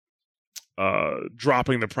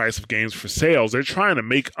dropping the price of games for sales, they're trying to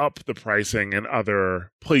make up the pricing in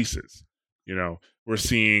other places. We're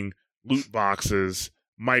seeing loot boxes,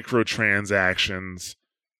 microtransactions,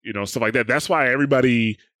 stuff like that. That's why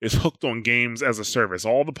everybody is hooked on games as a service.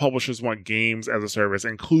 All the publishers want games as a service,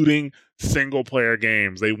 including single player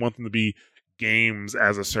games. They want them to be games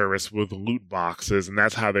as a service with loot boxes, and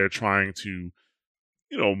that's how they're trying to,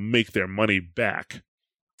 make their money back.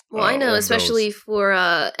 Well, I know, especially for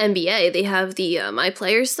NBA, they have the My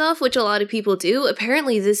Player stuff, which a lot of people do.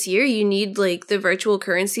 Apparently this year you need the virtual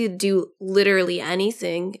currency to do literally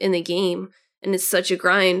anything in the game. And it's such a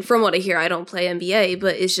grind. From what I hear, I don't play NBA,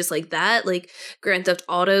 but it's just like that. Like Grand Theft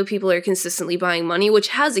Auto, people are consistently buying money, which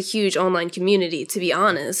has a huge online community, to be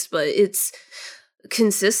honest, but it's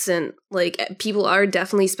consistent. Like people are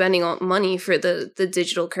definitely spending money for the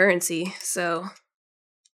digital currency. So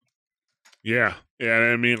Yeah. Yeah.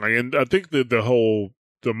 I mean, like, and I think the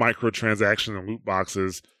microtransaction and loot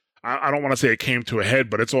boxes, I don't want to say it came to a head,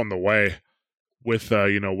 but it's on the way with,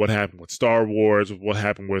 what happened with Star Wars, with what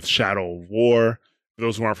happened with Shadow of War. For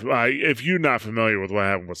those who aren't, if you're not familiar with what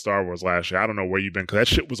happened with Star Wars last year, I don't know where you've been, because that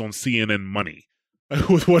shit was on CNN Money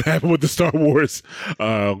with what happened with the Star Wars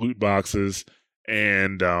loot boxes.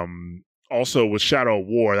 And also with Shadow of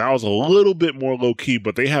War, that was a little bit more low key,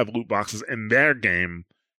 but they have loot boxes in their game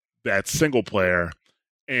that's single player.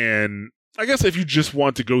 And I guess if you just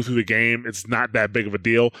want to go through the game, it's not that big of a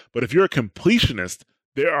deal. But if you're a completionist,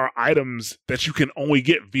 there are items that you can only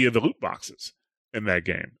get via the loot boxes in that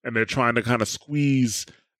game. And they're trying to kind of squeeze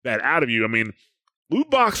that out of you. I mean, loot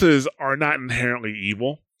boxes are not inherently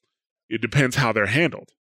evil. It depends how they're handled.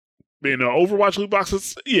 Overwatch loot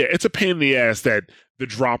boxes, yeah, it's a pain in the ass that the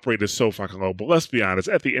drop rate is so fucking low. But let's be honest,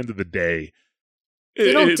 at the end of the day,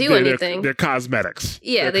 they don't do anything. They're cosmetics.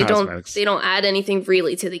 Yeah, they're cosmetics. They don't add anything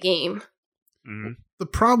really to the game. Mm-hmm. The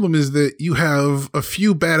problem is that you have a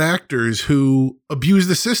few bad actors who abuse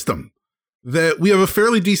the system. That we have a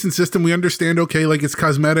fairly decent system. We understand, okay, like it's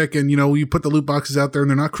cosmetic and, you put the loot boxes out there and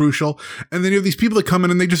they're not crucial. And then you have these people that come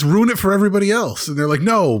in and they just ruin it for everybody else. And they're like,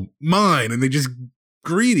 no, mine. And they just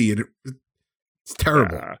greedy. And it's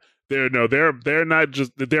terrible. They're not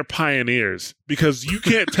just, they're pioneers, because you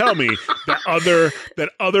can't tell me that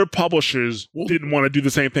other publishers didn't want to do the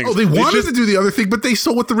same thing. Oh, they wanted to do the other thing, but they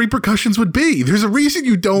saw what the repercussions would be. There's a reason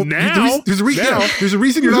you don't. There's a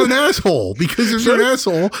reason you're not an asshole, because if you're an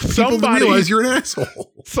asshole, people realize you're an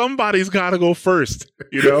asshole. Somebody's got to go first,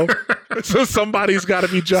 So somebody's got to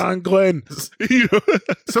be John Glenn.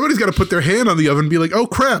 Somebody's got to put their hand on the oven and be like, "Oh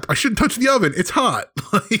crap, I shouldn't touch the oven. It's hot."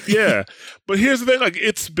 Yeah, but here's the thing: like,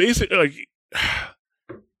 it's basically like,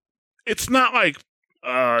 it's not like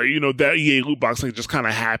that EA loot box thing just kind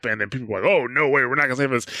of happened and people were like, "Oh no way, we're not gonna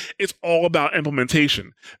save this." It's all about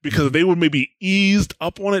implementation, because if they would maybe eased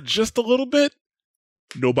up on it just a little bit,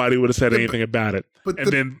 nobody would have said anything about it.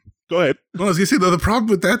 Then go ahead. Well, I was going to say, though, the problem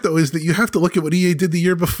with that, though, is that you have to look at what EA did the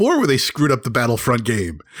year before, where they screwed up the Battlefront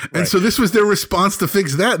game. And so this was their response to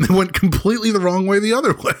fix that, and they went completely the wrong way the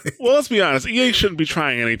other way. Well, let's be honest. EA shouldn't be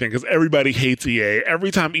trying anything, because everybody hates EA.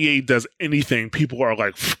 Every time EA does anything, people are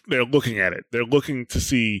like, they're looking at it. They're looking to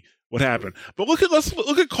see what happened. But let's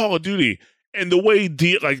look at Call of Duty and the way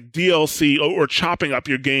DLC or chopping up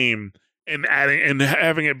your game and adding and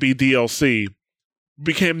having it be DLC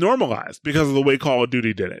became normalized because of the way Call of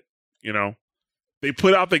Duty did it. They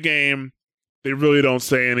put out the game. They really don't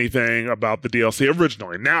say anything about the DLC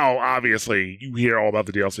originally. Now, obviously, you hear all about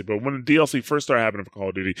the DLC, but when the DLC first started happening for Call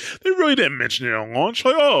of Duty, they really didn't mention it on launch.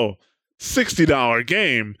 Like, oh, $60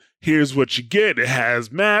 game. Here's what you get. It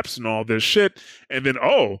has maps and all this shit. And then,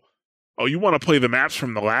 oh, you want to play the maps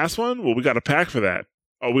from the last one? Well, we got a pack for that.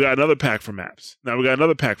 Oh, we got another pack for maps. Now we got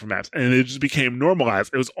another pack for maps. And it just became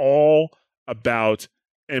normalized. It was all about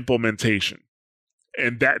implementation.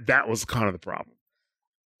 And that was kind of the problem.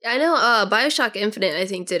 I know BioShock Infinite, I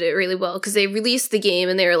think, did it really well, because they released the game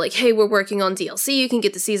and they were like, hey, we're working on DLC. You can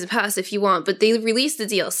get the season pass if you want. But they released the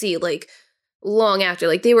DLC like long after.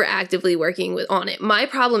 Like, they were actively working on it. My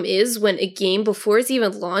problem is when a game, before it's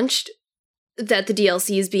even launched, that the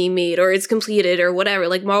DLC is being made or it's completed or whatever.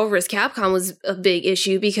 Like Marvel vs. Capcom was a big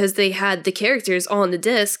issue because they had the characters on the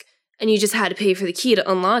disc and you just had to pay for the key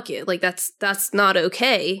to unlock it. Like, that's not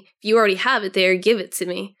okay. If you already have it there, give it to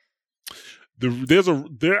me.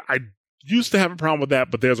 I used to have a problem with that,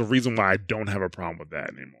 but there's a reason why I don't have a problem with that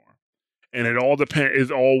anymore. And it all depends.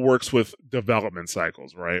 It all works with development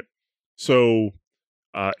cycles, right? So,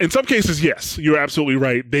 in some cases, yes, you're absolutely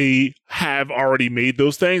right. They have already made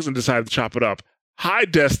those things and decided to chop it up. Hi,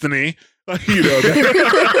 Destiny. I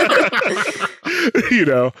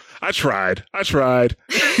tried.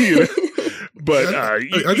 But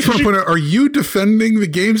I just want to point out: are you defending the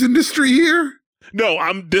games industry here?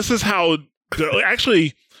 No, this is how.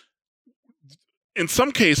 Actually, in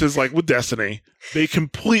some cases, like with Destiny, they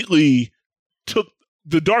completely took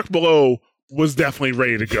the Dark Below was definitely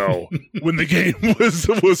ready to go when the game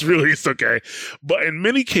was released. Okay, but in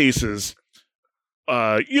many cases,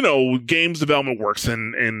 games development works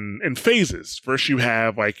in phases. First, you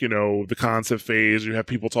have the concept phase. You have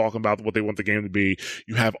people talking about what they want the game to be.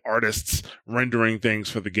 You have artists rendering things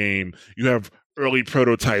for the game. You have early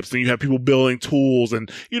prototypes. Then you have people building tools, and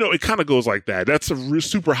it kind of goes like that. That's a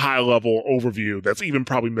super high level overview. That's even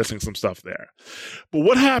probably missing some stuff there. But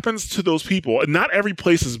what happens to those people? And not every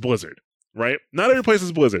place is Blizzard. right? Not every place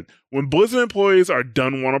is Blizzard. When Blizzard employees are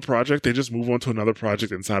done on a project, they just move on to another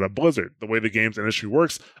project inside of Blizzard. The way the games industry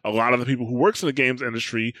works, a lot of the people who works in the games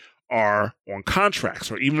industry are on contracts,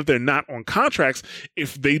 or even if they're not on contracts,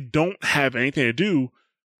 if they don't have anything to do,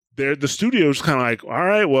 the studio's kind of like, all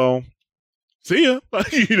right, well, see ya.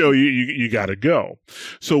 You got to go.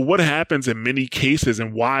 So what happens in many cases,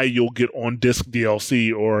 and why you'll get on disc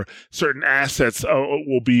DLC or certain assets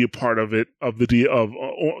will be a part of it,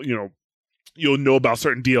 you'll know about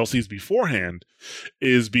certain DLCs beforehand,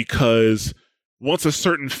 is because once a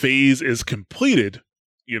certain phase is completed,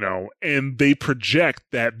 and they project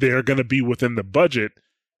that they're going to be within the budget,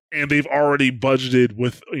 and they've already budgeted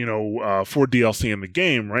with, for DLC in the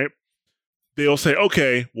game, right? They'll say,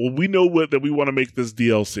 okay, well, we know that we want to make this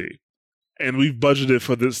DLC, and we've budgeted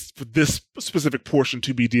for this specific portion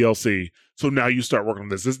to be DLC. So now you start working on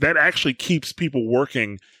this. That actually keeps people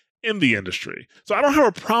working in the industry. So I don't have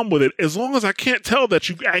a problem with it as long as I can't tell that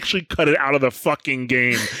you actually cut it out of the fucking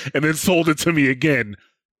game and then sold it to me again.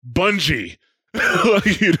 Bungie.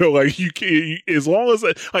 You can, as long as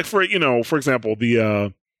for example,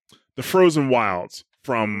 the Frozen Wilds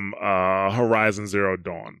from Horizon Zero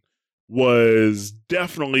Dawn was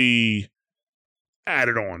definitely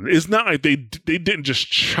added on. It's not like they didn't just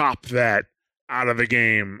chop that out of the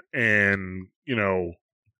game and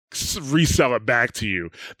resell it back to you.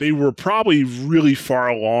 They were probably really far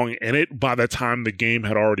along in it by the time the game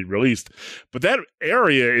had already released. But that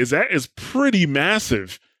area is pretty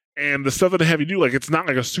massive. And the stuff that they have you do, it's not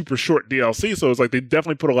like a super short DLC, so it's like they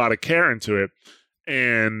definitely put a lot of care into it.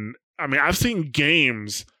 And I mean, I've seen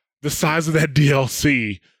games the size of that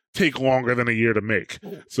DLC take longer than a year to make.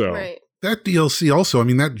 So right. That DLC also, I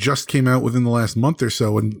mean, that just came out within the last month or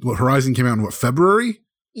so, and Horizon came out in February?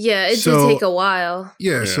 Yeah, it did take a while.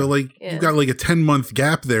 Yeah, so you've got a 10-month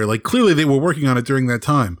gap there. Clearly they were working on it during that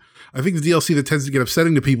time. I think the DLC that tends to get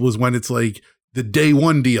upsetting to people is when it's the day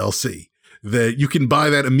one DLC. That you can buy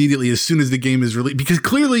that immediately as soon as the game is released, because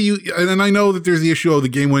clearly and I know that there's the issue the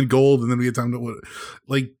game went gold and then we had time to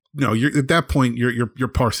you're at that point you're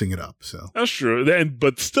parsing it up. So that's true.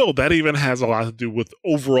 But still, that even has a lot to do with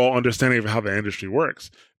overall understanding of how the industry works,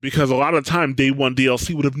 because a lot of the time day one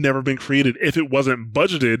DLC would have never been created if it wasn't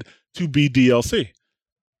budgeted to be DLC.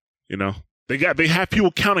 They have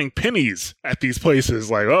people counting pennies at these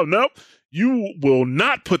places, oh nope, you will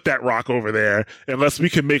not put that rock over there unless we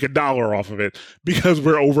can make $1 off of it because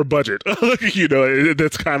we're over budget.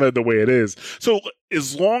 That's kind of the way it is. So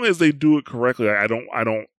as long as they do it correctly, I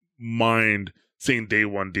don't mind seeing day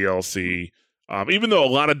one DLC. Even though a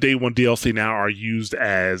lot of day one DLC now are used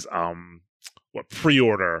as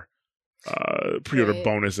pre-order Right.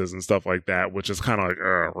 bonuses and stuff like that, which is kind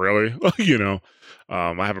of really,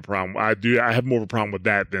 I have a problem. I have more of a problem with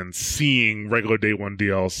that than seeing regular day one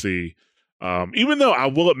DLC. Even though I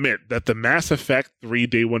will admit that the Mass Effect 3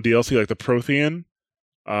 day one DLC, like the Prothean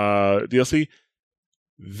DLC,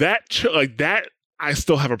 that I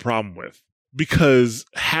still have a problem with, because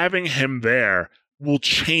having him there will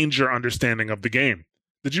change your understanding of the game.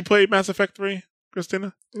 Did you play Mass Effect 3,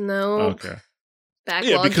 Christina? No. Okay.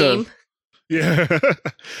 Backlog game. Yeah.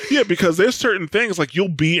 Yeah, because there's certain things you'll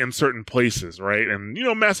be in certain places, right? And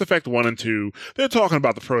Mass Effect 1 and 2, they're talking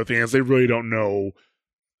about the Protheans. They really don't know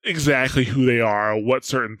exactly who they are, what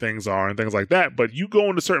certain things are, and things like that. But you go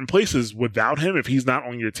into certain places without him, if he's not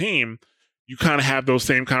on your team, you kind of have those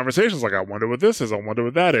same conversations. I wonder what this is. I wonder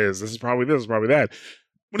what that is. This is probably this, is probably that.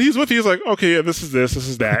 When he's with you, he's like, okay, yeah, this is this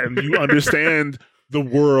is that. And you understand the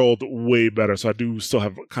world way better. So I do still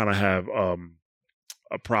have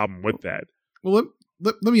a problem with that. Well,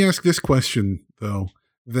 let me ask this question, though,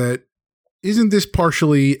 that isn't this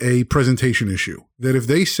partially a presentation issue? That if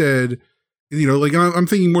they said, I'm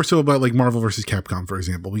thinking more so about Marvel versus Capcom, for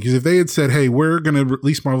example, because if they had said, hey, we're going to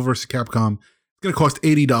release Marvel versus Capcom, it's going to cost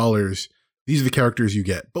 $80. These are the characters you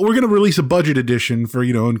get. But we're going to release a budget edition for,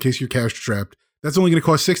 in case you're cash strapped. That's only going to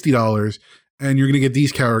cost $60. And you're going to get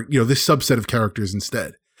these this subset of characters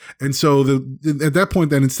instead. And so at that point,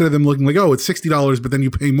 then instead of them looking it's $60, but then you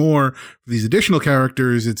pay more for these additional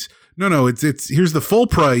characters, it's here's the full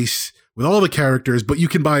price with all the characters, but you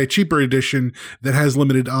can buy a cheaper edition that has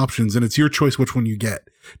limited options, and it's your choice which one you get.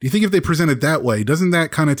 Do you think if they present it that way, doesn't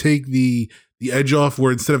that kind of take the edge off,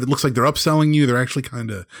 where instead of it looks like they're upselling you, they're actually kind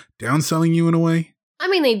of downselling you in a way? I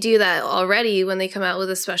mean, they do that already when they come out with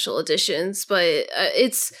the special editions, but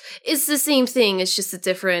it's the same thing. It's just a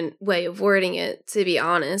different way of wording it, to be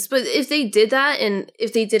honest. But if they did that, and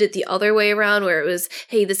if they did it the other way around, where it was,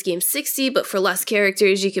 hey, this game's $60, but for less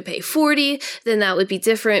characters, you could pay $40, then that would be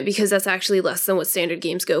different, because that's actually less than what standard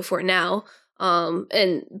games go for now.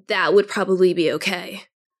 And that would probably be okay.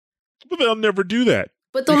 But they'll never do that.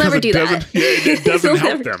 But they'll never do that. Yeah, it doesn't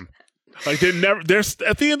help them. Like they're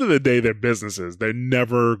at the end of the day, they're businesses. They're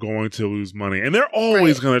never going to lose money, and they're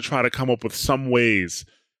always going to try to come up with some ways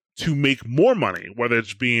to make more money, whether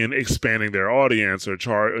it's being expanding their audience or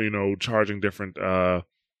charging different for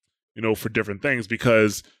different things.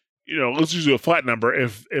 Because let's use a flat number.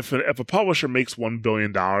 If a publisher makes $1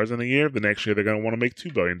 billion in a year, the next year they're going to want to make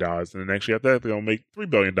 $2 billion, and the next year after that they're going to make $3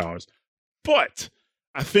 billion. But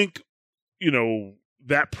I think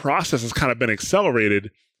that process has kind of been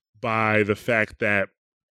accelerated by the fact that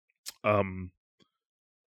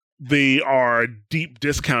they are deep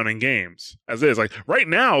discounting games as is. Like right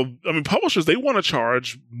now, I mean, publishers, they want to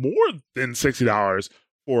charge more than $60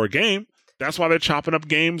 for a game. That's why they're chopping up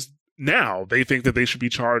games now. They think that they should be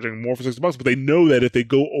charging more for $60, but they know that if they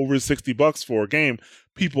go over $60 for a game,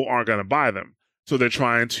 people aren't going to buy them. So they're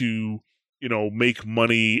trying to, make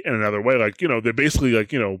money in another way. Like, they're basically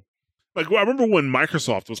like I remember when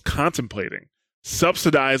Microsoft was contemplating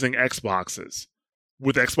subsidizing Xboxes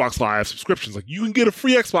with Xbox Live subscriptions. Like, you can get a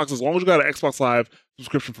free Xbox as long as you got an Xbox Live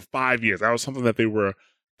subscription for 5 years. That was something that they were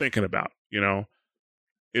thinking about,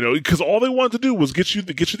 because all they wanted to do was get you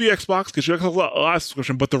the Xbox, get you Xbox Live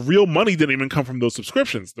subscription, but the real money didn't even come from those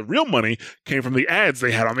subscriptions. The real money came from the ads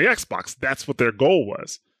they had on the Xbox. That's what their goal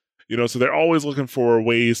was. So they're always looking for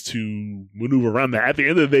ways to maneuver around that. At the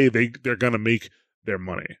end of the day, they're going to make their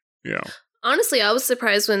money, Honestly, I was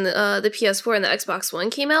surprised when the PS4 and the Xbox One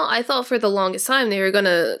came out. I thought for the longest time they were going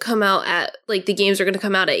to come out at, the games are going to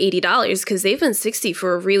come out at $80 because they've been $60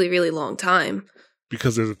 for a really, really long time.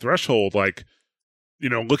 Because there's a threshold, look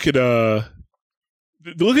at the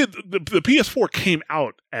PS4 came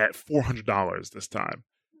out at $400 this time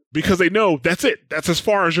because they know that's it. That's as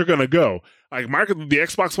far as you're going to go. Like the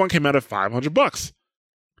Xbox One came out at $500.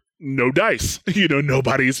 No dice,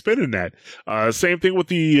 nobody's spending that. Same thing with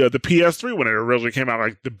the PS3 when it originally came out.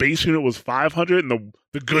 Like the base unit was $500 and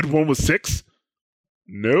the good one was $600.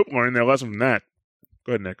 Nope, learning their lesson from that.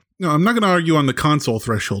 Go ahead, Nick. No, I'm not going to argue on the console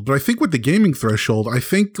threshold, but I think with the gaming threshold, I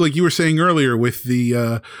think like you were saying earlier with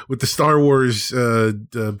the Star Wars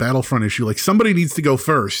Battlefront issue, like somebody needs to go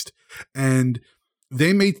first, and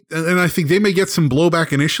I think they may get some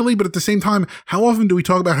blowback initially, but at the same time, how often do we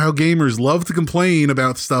talk about how gamers love to complain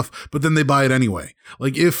about stuff, but then they buy it anyway?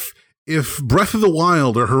 Like if Breath of the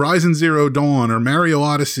Wild or Horizon Zero Dawn or Mario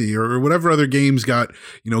Odyssey or whatever other games got,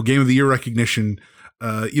 Game of the Year recognition,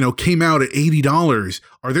 came out at $80,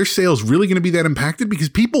 are their sales really going to be that impacted? Because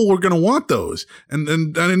people were going to want those. And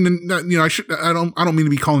I don't mean to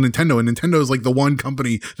be calling Nintendo, and Nintendo is like the one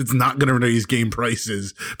company that's not going to raise game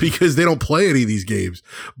prices because they don't play any of these games.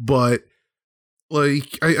 But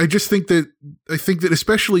like, I think that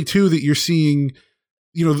especially too, that you're seeing,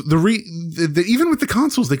 even with the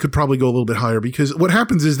consoles, they could probably go a little bit higher, because what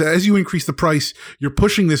happens is that as you increase the price, you're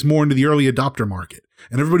pushing this more into the early adopter market,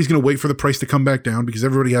 and everybody's going to wait for the price to come back down because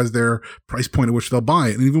everybody has their price point at which they'll buy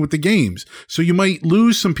it. And even with the games, so you might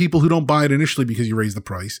lose some people who don't buy it initially because you raise the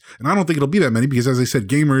price. And I don't think it'll be that many, because as I said,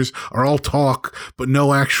 gamers are all talk, but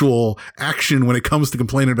no actual action when it comes to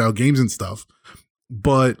complaining about games and stuff.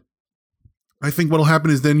 But I think what'll happen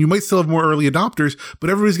is then you might still have more early adopters, but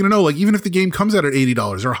everybody's going to know, like, even if the game comes out at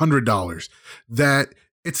 $80 or $100, that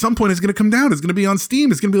at some point it's going to come down. It's going to be on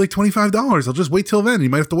Steam. It's going to be like $25. I'll just wait till then. You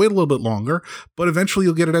might have to wait a little bit longer, but eventually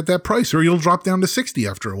you'll get it at that price, or you'll drop down to $60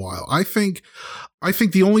 after a while. I think what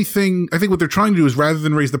they're trying to do is, rather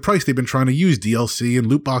than raise the price, they've been trying to use DLC and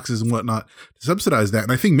loot boxes and whatnot to subsidize that.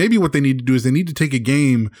 And I think maybe what they need to do is they need to take a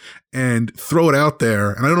game and throw it out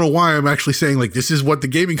there. And I don't know why I'm actually saying like this is what the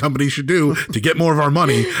gaming company should do to get more of our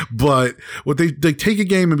money. But what they take a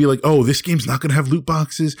game and be like, oh, this game's not going to have loot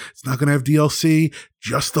boxes. It's not going to have DLC.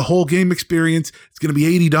 Just the whole game experience. It's going to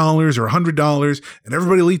be $80 or $100, and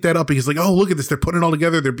everybody will eat that up because like, oh, look at this. They're putting it all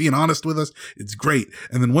together. They're being honest with us. It's great.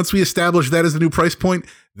 And then once we establish that as the new price point,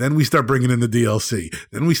 then we start bringing in the DLC.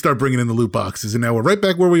 Then we start bringing in the loot boxes. And now we're right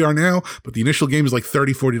back where we are now, but the initial game is like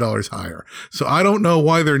 $30, $40 higher. So I don't know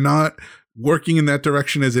why they're not working in that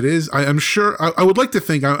direction as it is. I'm sure I would like to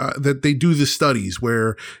think that they do the studies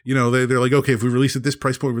where, they're like, okay, if we release at this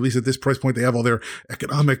price point, release at this price point, they have all their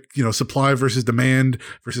economic, supply versus demand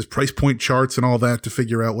versus price point charts and all that to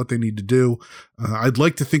figure out what they need to do. I'd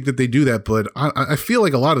like to think that they do that, but I feel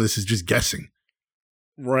like a lot of this is just guessing.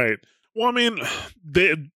 Right. Well, I mean,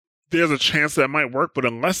 there's a chance that might work, but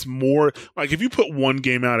unless more, like if you put one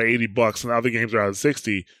game out at $80 and the other games are out at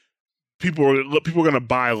 $60, people are going to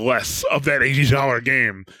buy less of that $80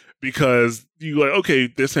 game because you like, okay,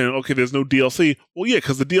 they're saying, okay, there's no DLC. Well, yeah,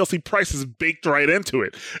 because the DLC price is baked right into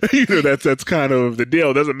it. That's kind of the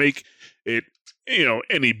deal. It doesn't make it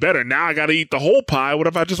any better. Now I got to eat the whole pie. What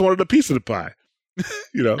if I just wanted a piece of the pie? I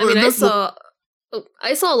mean, I saw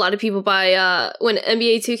a lot of people buy when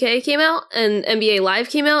NBA 2K came out and NBA Live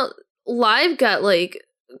came out. Live got like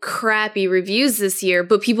crappy reviews this year,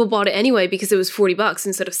 but people bought it anyway because it was $40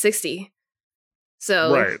 instead of $60.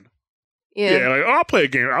 So right. Yeah, like I'll play a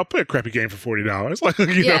game. I'll play a crappy game for $40. Like,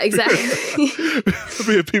 exactly. I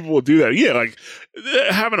mean, people will do that. Yeah, like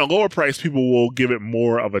having a lower price, people will give it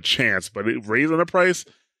more of a chance. But raising the price,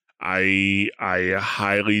 I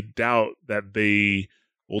highly doubt that they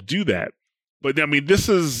will do that. But I mean, this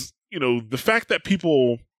is the fact that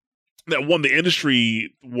the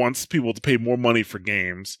industry wants people to pay more money for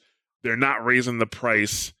games. They're not raising the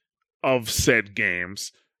price of said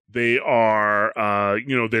games. They are,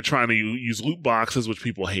 they're trying to use loot boxes, which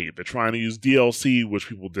people hate. They're trying to use DLC, which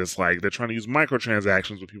people dislike. They're trying to use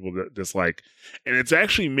microtransactions, which people dislike. And it's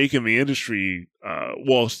actually making the industry,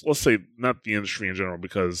 let's say not the industry in general,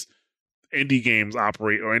 because indie games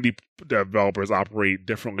operate, or indie developers operate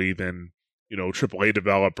differently than, AAA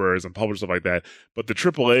developers and publishers, stuff like that. But the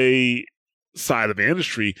AAA side of the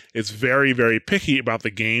industry is very, very picky about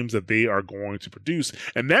the games that they are going to produce.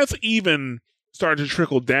 And that's even starting to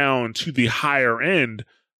trickle down to the higher end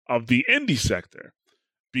of the indie sector,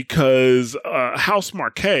 because House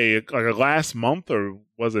Marquet, like last month, or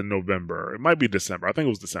was it November? It might be December. I think it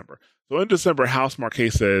was December. So in December, House Marquet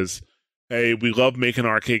says, hey, we love making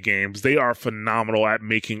arcade games. They are phenomenal at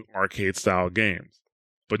making arcade style games.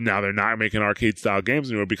 But now they're not making arcade style games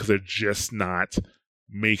anymore because they're just not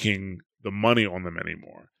making the money on them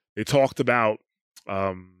anymore. They talked about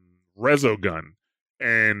Resogun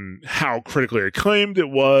and how critically acclaimed it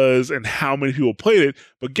was and how many people played it.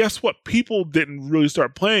 But guess what? People didn't really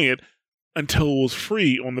start playing it until it was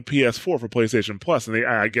free on the PS4 for PlayStation Plus. And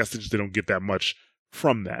I guess they just didn't get that much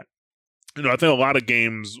from that. I think a lot of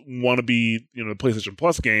games want to be, the PlayStation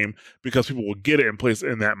Plus game because people will get it in place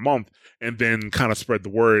in that month and then kind of spread the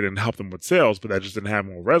word and help them with sales. But that just didn't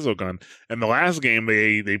happen with Resogun. And the last game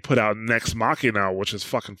they put out, Next Machina, which is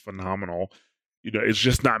fucking phenomenal. It's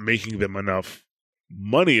just not making them enough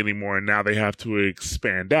money anymore, and now they have to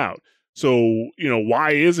expand out. So,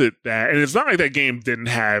 why is it that, and it's not like that game didn't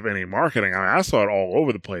have any marketing. I mean, I saw it all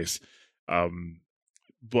over the place.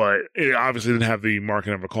 But it obviously didn't have the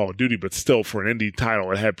marketing of a Call of Duty, but still for an indie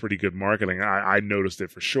title, it had pretty good marketing. I noticed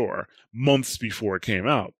it for sure months before it came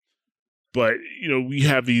out. But, we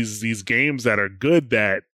have these games that are good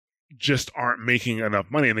that just aren't making enough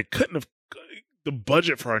money, and it couldn't have, the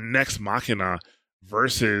budget for our Next Machina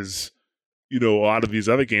versus a lot of these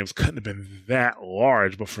other games couldn't have been that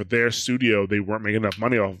large, but for their studio, they weren't making enough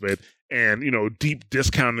money off of it. And, deep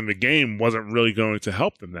discounting the game wasn't really going to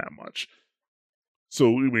help them that much. So,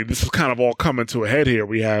 I mean, this is kind of all coming to a head here.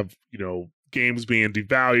 We have, games being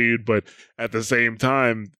devalued, but at the same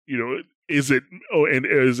time, is it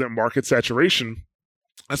market saturation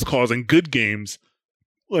that's causing good games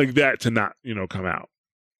like that to not, come out?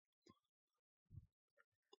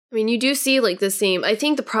 I mean, you do see like the same. I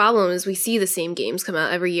think the problem is we see the same games come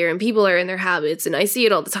out every year and people are in their habits. And I see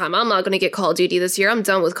it all the time. I'm not going to get Call of Duty this year. I'm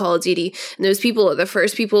done with Call of Duty. And those people are the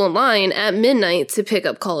first people in line at midnight to pick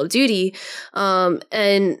up Call of Duty.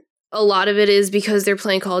 And a lot of it is because they're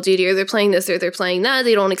playing Call of Duty or they're playing this or they're playing that.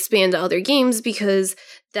 They don't expand to other games because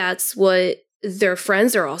that's what their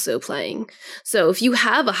friends are also playing. So if you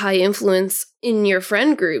have a high influence in your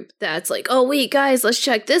friend group that's like, oh wait guys, let's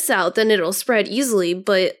check this out, then it'll spread easily.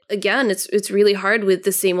 But again, it's really hard with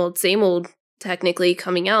the same old technically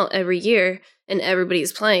coming out every year and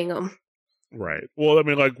everybody's playing them. Right. Well, I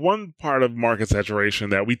mean, like one part of market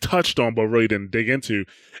saturation that we touched on but really didn't dig into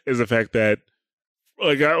is the fact that,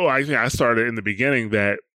 like, I think I started in the beginning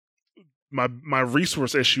that my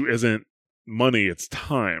resource issue isn't money, it's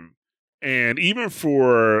time. And even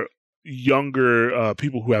for younger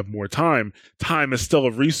people who have more time is still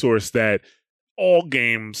a resource that all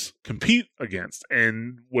games compete against.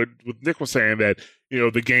 And what Nick was saying, that,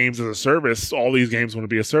 the games as a service, all these games want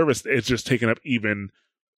to be a service, it's just taking up even,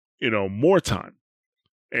 more time.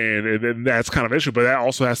 And that's kind of an issue. But that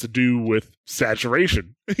also has to do with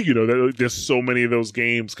saturation. There's so many of those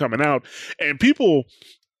games coming out. And people,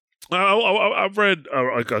 I've read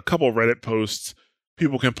like a couple of Reddit posts.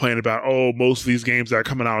 People complain about, most of these games that are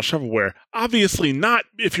coming out on shovelware. Obviously not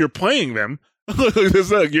if you're playing them.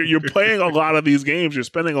 You're playing a lot of these games. You're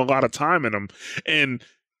spending a lot of time in them. And,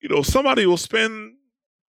 somebody will spend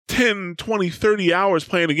 10, 20, 30 hours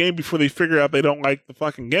playing a game before they figure out they don't like the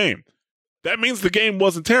fucking game. That means the game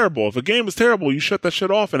wasn't terrible. If a game is terrible, you shut that shit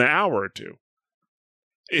off in an hour or two.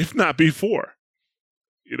 If not before.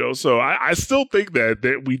 So I still think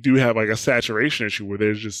that we do have like a saturation issue where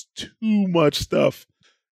there's just too much stuff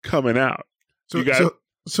coming out.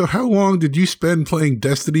 So how long did you spend playing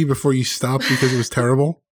Destiny before you stopped because it was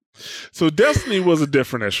terrible? So Destiny was a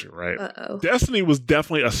different issue, right? Uh-oh. Destiny was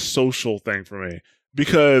definitely a social thing for me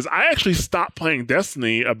because I actually stopped playing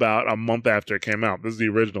Destiny about a month after it came out. This is the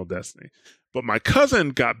original Destiny. But my cousin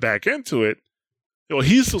got back into it. Well,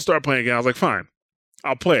 he still started playing again. I was like, fine,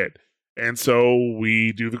 I'll play it. And so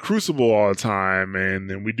we do the Crucible all the time, and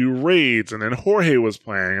then we do raids, and then Jorge was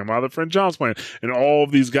playing, and my other friend John was playing, and all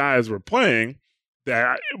of these guys were playing.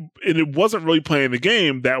 And it wasn't really playing the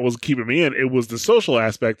game that was keeping me in. It was the social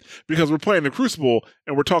aspect because we're playing the Crucible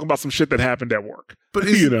and we're talking about some shit that happened at work. But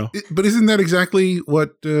isn't that exactly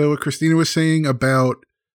what Christina was saying about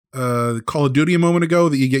Call of Duty a moment ago,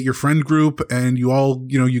 that you get your friend group and you all,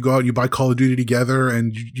 you go out and you buy Call of Duty together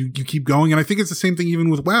and you keep going. And I think it's the same thing even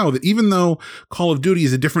with WoW, that even though Call of Duty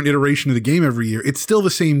is a different iteration of the game every year, it's still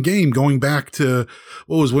the same game going back to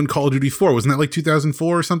what was when Call of Duty 4, wasn't that like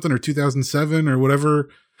 2004 or something, or 2007 or whatever?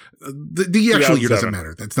 The actual year doesn't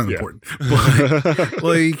matter. That's not important. But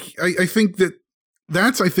like, I think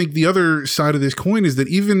that's the other side of this coin, is that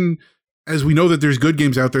even as we know that there's good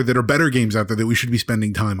games out there that are better games out there that we should be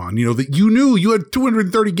spending time on, that you knew you had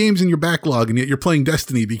 230 games in your backlog and yet you're playing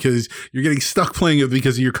Destiny because you're getting stuck playing it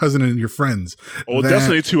because of your cousin and your friends. Well,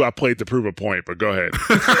 Destiny 2 I played to prove a point, but go ahead.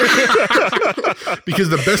 Because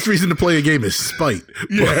the best reason to play a game is spite.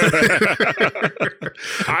 Yeah.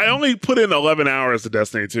 I only put in 11 hours to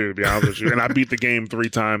Destiny 2, to be honest with you, and I beat the game 3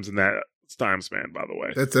 times in that time span, by the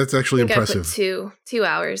way. That's actually impressive. I put 2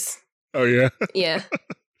 hours. Oh, yeah? Yeah.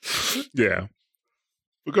 Yeah.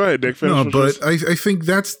 But go ahead, Dick. Finish. No, but I think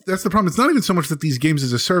that's the problem. It's not even so much that these games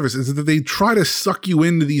as a service, is that they try to suck you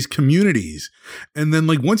into these communities. And then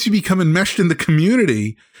like once you become enmeshed in the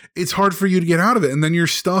community, it's hard for you to get out of it. And then you're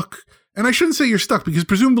stuck. And I shouldn't say you're stuck, because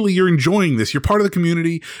presumably you're enjoying this. You're part of the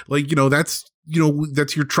community. Like, that's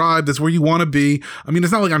your tribe. That's where you want to be. I mean,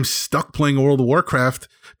 it's not like I'm stuck playing World of Warcraft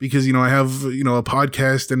because, I have, a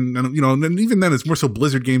podcast and and even then it's more so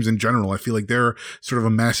Blizzard games in general. I feel like they're sort of a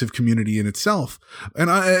massive community in itself. And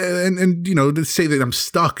to say that I'm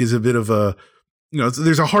stuck is a bit of a,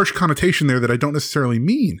 there's a harsh connotation there that I don't necessarily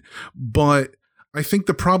mean, but I think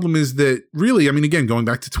the problem is that really, I mean, again, going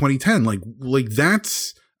back to 2010, like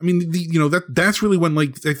that's, I mean, that's really when I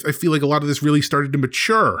feel like a lot of this really started to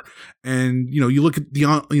mature. And, you look at the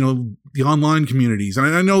online communities, and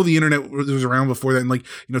I know the internet was around before that,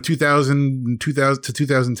 and 2000 to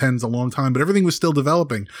 2010 is a long time, but everything was still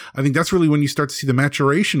developing. I think that's really when you start to see the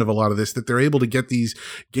maturation of a lot of this, that they're able to get these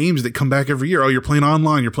games that come back every year. Oh, you're playing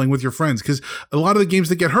online, you're playing with your friends. Because a lot of the games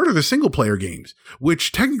that get hurt are the single player games,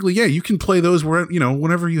 which technically, yeah, you can play those where,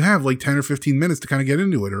 whenever you have like 10 or 15 minutes to kind of get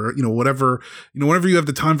into it, or, whatever, whenever you have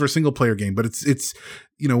the time for a single player game. But it's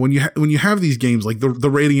when you have these games like the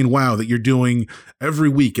raiding in WoW that you're doing every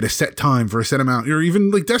week at a set time for a set amount, or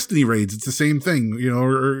even like Destiny raids, it's the same thing,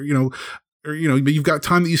 or but you've got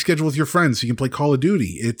time that you schedule with your friends so you can play Call of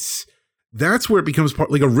Duty. That's where it becomes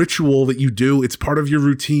part, like a ritual that you do. It's part of your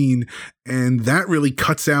routine, and that really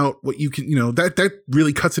cuts out what you can, that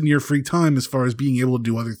really cuts into your free time as far as being able to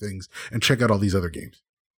do other things and check out all these other games.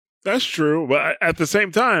 That's true, but at the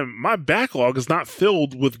same time, my backlog is not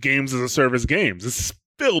filled with games as a service games. It's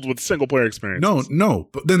filled with single player experiences. No,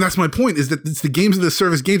 but then that's my point, is that it's the games as a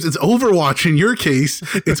service games. It's Overwatch in your case.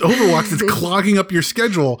 It's Overwatch that's clogging up your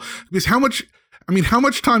schedule. Because how much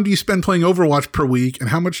time do you spend playing Overwatch per week, and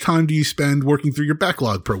how much time do you spend working through your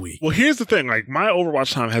backlog per week? Well, here's the thing. Like, my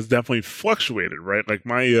Overwatch time has definitely fluctuated, right? Like,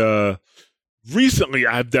 recently,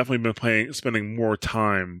 I've definitely been spending more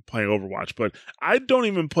time playing Overwatch, but I don't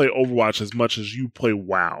even play Overwatch as much as you play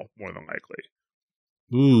WoW, more than likely.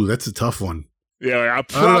 Ooh, that's a tough one. Yeah, I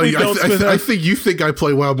probably don't. I think you think I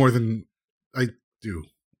play WoW more than I do.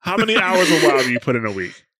 How many hours of WoW do you put in a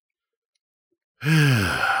week?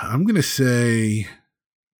 I'm gonna say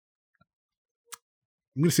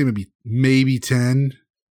maybe 10.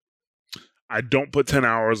 I don't put 10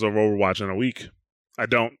 hours of Overwatch in a week. I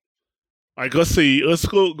don't. Like, let's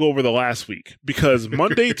go over the last week, because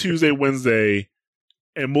Monday, Tuesday, Wednesday,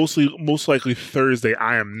 and most likely Thursday,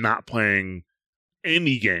 I am not playing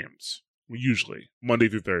any games. Usually Monday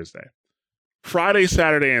through Thursday. Friday,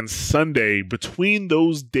 Saturday, and Sunday, between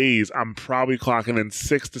those days, I'm probably clocking in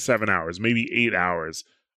 6 to 7 hours, maybe 8 hours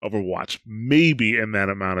of Overwatch, maybe in that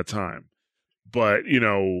amount of time. But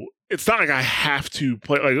it's not like I have to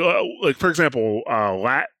play. Like for example,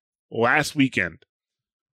 last weekend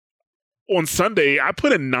on Sunday, I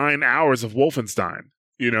put in 9 hours of Wolfenstein.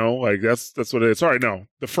 Like that's what it is. Sorry, no,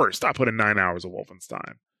 the first I put in 9 hours of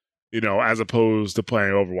Wolfenstein. as opposed to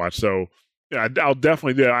playing Overwatch. So yeah, I'll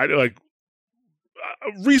definitely do. I like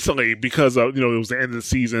recently because of, it was the end of the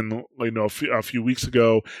season, a few weeks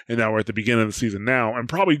ago, and now we're at the beginning of the season now, and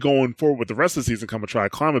probably going forward with the rest of the season, come and try to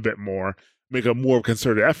climb a bit more, make a more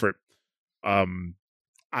concerted effort.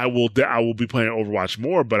 I will be playing Overwatch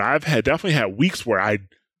more, but I've definitely had weeks where I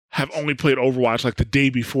have only played Overwatch like the day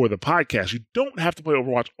before the podcast. You don't have to play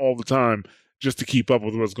Overwatch all the time just to keep up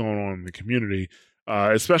with what's going on in the community,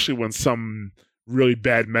 especially when some really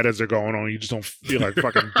bad metas are going on. You just don't feel like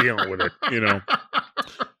fucking dealing with it,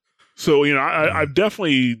 So, I've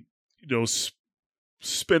definitely,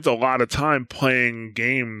 spent a lot of time playing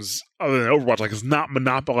games other than Overwatch. Like, it's not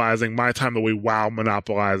monopolizing my time the way WoW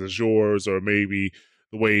monopolizes yours, or maybe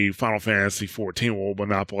the way Final Fantasy 14 will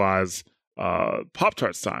monopolize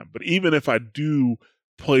Pop-Tart's time. But even if I do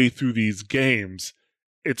play through these games,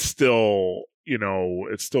 it's still,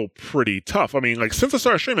 it's still pretty tough. I mean, like, since I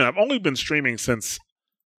started streaming, I've only been streaming since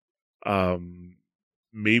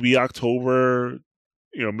maybe October,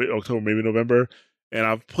 October, maybe November. And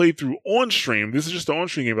I've played through on-stream. This is just the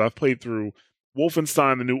on-stream game, but I've played through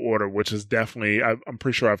Wolfenstein: The New Order, which is definitely, I'm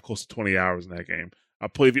pretty sure I have close to 20 hours in that game. I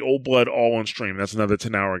played the Old Blood all on stream. That's another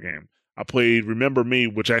 10-hour game. I played Remember Me,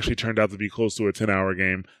 which actually turned out to be close to a 10-hour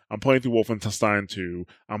game. I'm playing through Wolfenstein 2.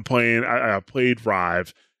 I played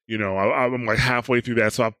Rive. I'm like halfway through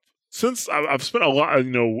that. So I've spent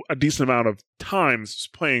a decent amount of time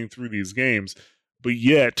playing through these games, but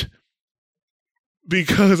yet,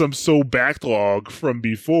 because I'm so backlogged from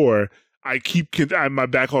before, my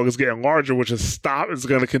backlog is getting larger, which is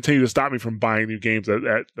going to continue to stop me from buying new games at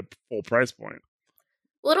the full price point.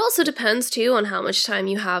 Well, it also depends, too, on how much time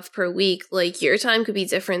you have per week. Like, your time could be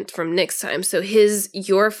different from Nick's time. So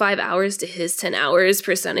your 5 hours to his 10 hours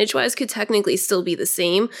percentage-wise could technically still be the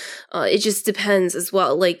same. It just depends as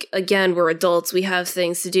well. Like, again, we're adults. We have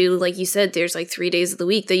things to do. Like you said, there's like 3 days of the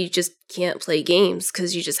week that you just can't play games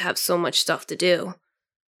because you just have so much stuff to do.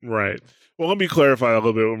 Right. Well, let me clarify a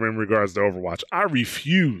little bit in regards to Overwatch. I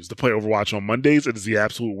refuse to play Overwatch on Mondays. It is the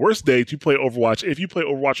absolute worst day to play Overwatch. If you play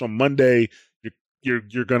Overwatch on Monday,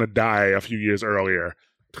 you're gonna die a few years earlier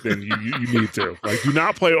than you need to. Like, do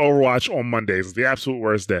not play Overwatch on Mondays. It's the absolute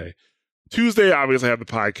worst day. Tuesday, obviously, I have the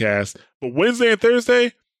podcast, but Wednesday and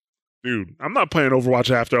Thursday, dude, I'm not playing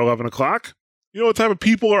Overwatch after 11 o'clock. You know what type of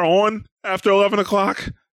people are on after 11 o'clock?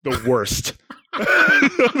 The worst.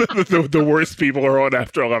 the worst people are on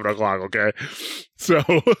after 11 o'clock. Okay, so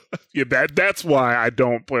yeah, that's why I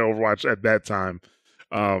don't play Overwatch at that time.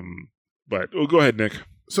 But go ahead, Nick.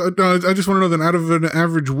 So I just want to know then, out of an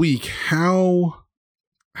average week, how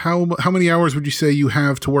many hours would you say you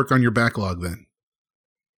have to work on your backlog then?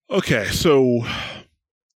 Okay, so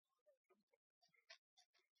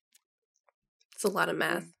it's a lot of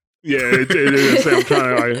math. Yeah, it is.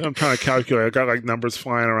 I'm trying to calculate. I got like numbers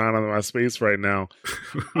flying around on my space right now.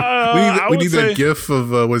 We need that GIF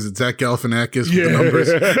of was it Zach Galifianakis with the numbers?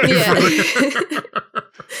 Yeah.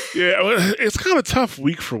 Yeah, it's kind of tough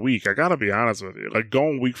week for week. I gotta be honest with you. Like,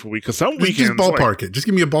 going week for week, because some weekends, just ballpark it. Just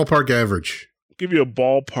give me a ballpark average. Give you a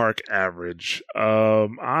ballpark average.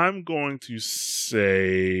 I'm going to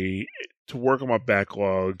say, to work on my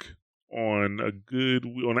backlog, on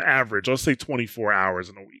average, let's say 24 hours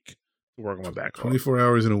in a week to work on my backlog. 24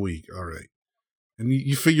 hours in a week. All right. And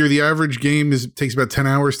you figure the average game takes about 10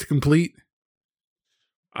 hours to complete?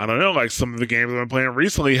 I don't know. Like, some of the games I've been playing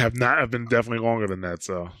recently have been definitely longer than that.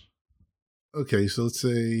 So, okay, so let's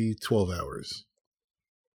say 12 hours.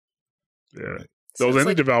 Yeah, right. Those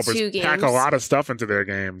indie developers pack a lot of stuff into their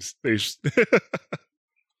games. Let's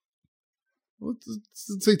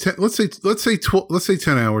say 10. Let's say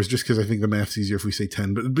 10 hours, just because I think the math's easier if we say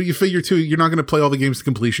 10. But you figure too, you're not going to play all the games to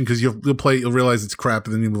completion because you'll realize it's crap,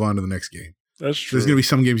 and then you move on to the next game. That's true. There's going to be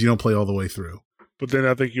some games you don't play all the way through. But then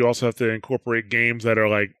I think you also have to incorporate games that are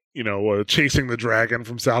like, chasing the dragon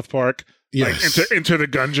from South Park. Yes. Like Enter the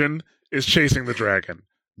Gungeon is chasing the dragon.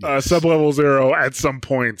 Yes. Sub-level 0 at some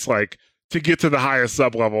points, like, to get to the highest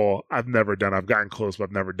sub-level, I've never done. I've gotten close, but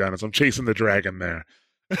I've never done it. So I'm chasing the dragon there.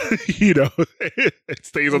 It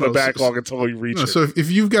stays on the backlog until you reach it. So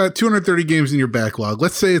if you've got 230 games in your backlog,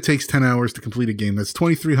 let's say it takes 10 hours to complete a game. That's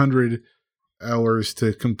 2,300 hours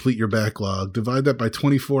to complete your backlog. Divide that by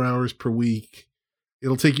 24 hours per week.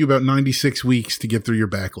 It'll take you about 96 weeks to get through your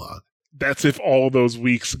backlog. That's if all those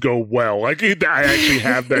weeks go well. Like, I actually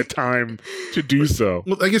have that time to do so.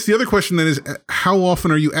 Well, I guess the other question then is, how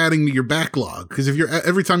often are you adding to your backlog? Because if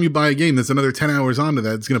every time you buy a game, that's another 10 hours onto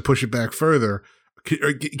that. It's going to push it back further.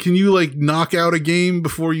 Can you like knock out a game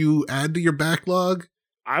before you add to your backlog?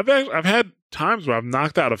 I've had times where I've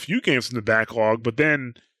knocked out a few games from the backlog, but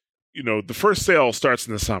then the first sale starts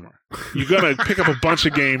in the summer. You're going to pick up a bunch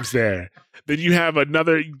of games there. Then you have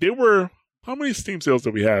another. How many Steam sales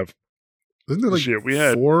did we have? Isn't there like year? We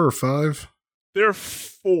had 4 or 5? There are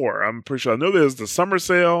 4. I'm pretty sure. I know there's the summer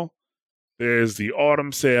sale. There's the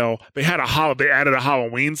autumn sale. They added a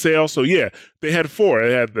Halloween sale. So yeah, they had 4.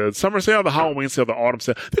 They had the summer sale, the Halloween sale, the autumn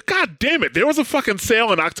sale. God damn it. There was a fucking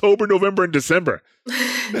sale in October, November, and December.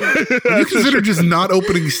 You consider just not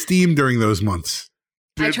opening Steam during those months?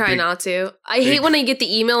 I try not to. I hate when I get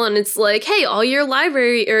the email and it's like, hey, all your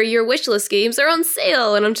library or your wishlist games are on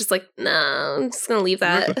sale. And I'm just like, no, I'm just going to leave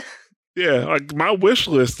that. Yeah, like my wish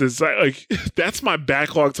list is like that's my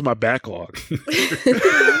backlog to my backlog.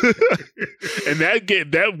 And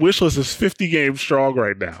that wish list is 50 games strong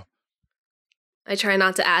right now. I try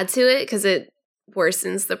not to add to it because it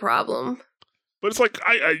worsens the problem. But it's like,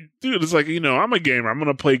 dude, it's like, I'm a gamer. I'm going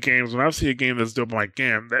to play games. When I see a game that's dope, I'm like,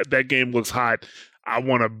 damn, that game looks hot. I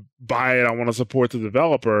want to buy it. I want to support the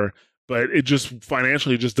developer. But it just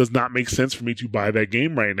financially just does not make sense for me to buy that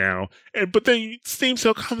game right now. But then Steam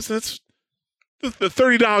sale comes and it's the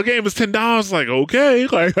 $30 game is $10. Like, okay,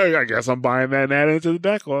 like I guess I'm buying that and adding it to the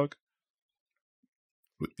backlog.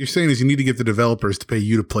 What you're saying is you need to get the developers to pay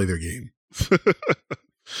you to play their game.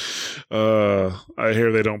 I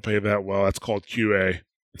hear they don't pay that well. That's called QA.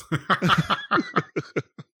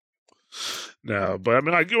 No, but I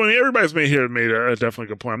mean, like, everybody's made a definitely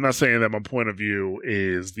good point. I'm not saying that my point of view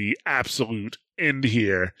is the absolute end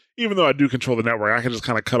here. Even though I do control the network, I can just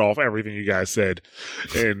kind of cut off everything you guys said,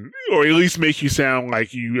 or at least make you sound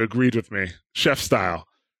like you agreed with me, chef style.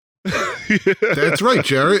 That's right,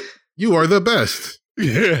 Jarrett. You are the best.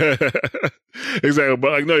 Yeah, exactly.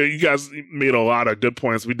 But like, no, you guys made a lot of good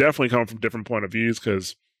points. We definitely come from different point of views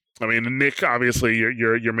because, I mean, Nick, obviously,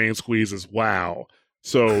 your main squeeze is WoW.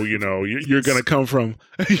 So you're gonna come from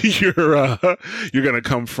you're gonna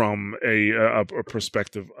come from a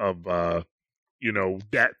perspective of that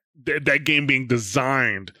game being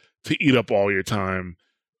designed to eat up all your time.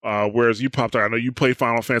 Whereas you popped out, I know you play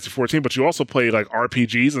Final Fantasy 14, but you also play like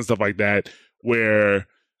RPGs and stuff like that. Where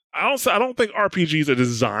I don't think RPGs are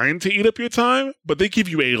designed to eat up your time, but they give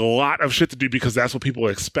you a lot of shit to do because that's what people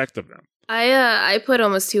expect of them. I put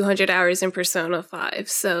almost 200 hours in Persona 5,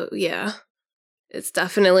 so yeah. It's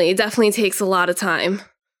definitely takes a lot of time.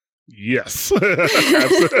 Yes.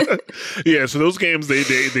 Yeah, so those games,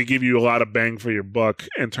 they give you a lot of bang for your buck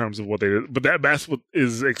in terms of what they did. But that's what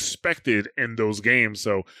is expected in those games.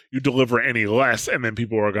 So you deliver any less, and then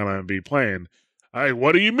people are going to be playing.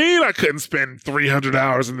 What do you mean I couldn't spend 300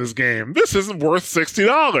 hours in this game? This isn't worth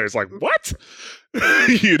 $60. Like, what?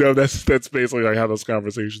 That's basically like how those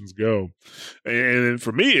conversations go. And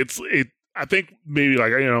for me, I think maybe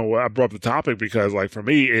like, I brought up the topic because like for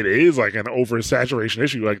me, it is like an oversaturation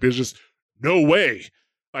issue. Like there's just no way.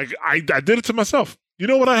 Like I did it to myself. You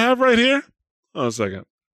know what I have right here? Oh, a second.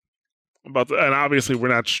 And obviously we're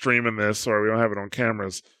not streaming this or we don't have it on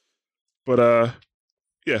cameras. But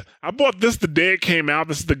yeah, I bought this the day it came out.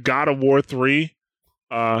 This is the God of War 3.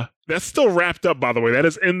 That's still wrapped up, by the way. That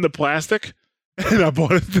is in the plastic. And I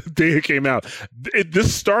bought it the day it came out.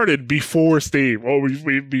 This started before Steam, or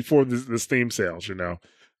before the Steam sales.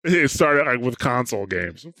 It started like with console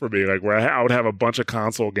games for me, like where I would have a bunch of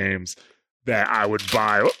console games that I would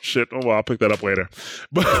buy. Oh shit! Oh well, I'll pick that up later.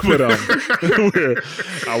 But where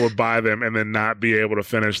I would buy them and then not be able to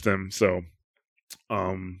finish them. So,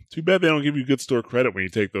 too bad they don't give you good store credit when you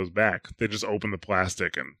take those back. They just open the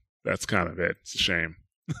plastic, and that's kind of it. It's a shame.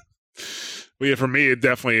 But yeah, for me, it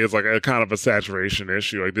definitely is like a kind of a saturation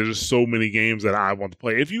issue. Like, there's just so many games that I want to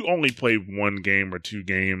play. If you only play one game or two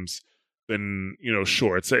games, then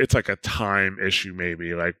sure, it's like a time issue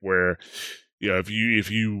maybe. Like where,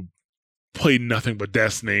 if you play nothing but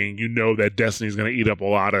Destiny, that Destiny is going to eat up a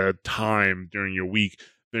lot of time during your week,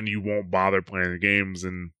 then you won't bother playing the games.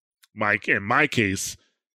 And in my case,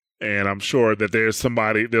 and I'm sure that there's a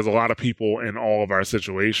lot of people in all of our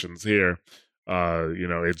situations here.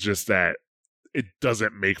 It's just that it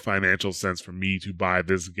doesn't make financial sense for me to buy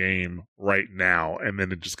this game right now, and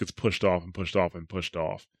then it just gets pushed off and pushed off and pushed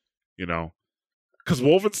off, Because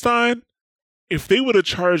Wolfenstein, if they would have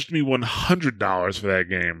charged me $100 for that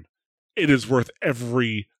game, it is worth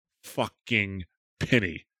every fucking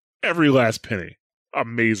penny. Every last penny.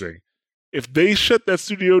 Amazing. If they shut that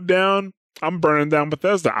studio down, I'm burning down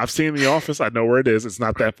Bethesda. I've seen The Office. I know where it is. It's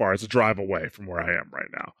not that far. It's a drive away from where I am right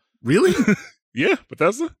now. Really? Yeah,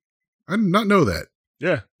 Bethesda. I did not know that.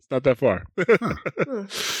 Yeah, it's not that far. Huh.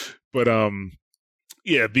 But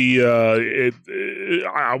Yeah,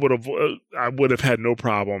 I would have had no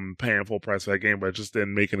problem paying full price for that game, but it just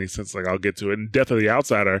didn't make any sense. Like, I'll get to it. And Death of the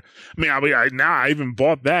Outsider. I mean, now I even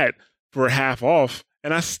bought that for half off,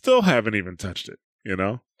 and I still haven't even touched it. You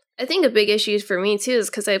know. I think a big issue for me too is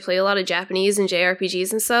because I play a lot of Japanese and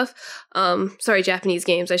JRPGs and stuff. Sorry, Japanese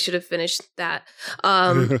games. I should have finished that.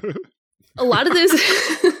 A lot of those.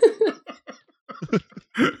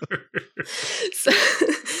 So,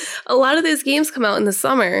 a lot of those games come out in the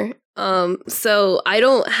summer. So I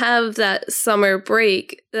don't have that summer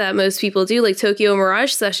break that most people do. Like Tokyo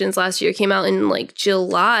Mirage Sessions last year came out in like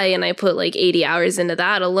July, and I put like 80 hours into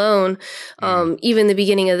that alone. Even the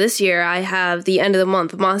beginning of this year, I have the end of the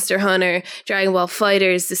month, Monster Hunter, Dragon Ball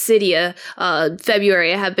FighterZ, Dissidia.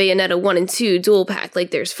 February, I have Bayonetta 1 and 2, Dual Pack.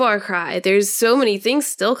 Like there's Far Cry. There's so many things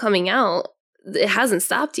still coming out. It hasn't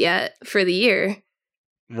stopped yet for the year.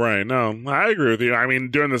 Right. No, I agree with you. I mean,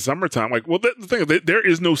 during the summertime, like, well, the thing is, there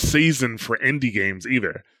is no season for indie games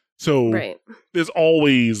either. So there's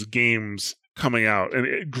always games coming out,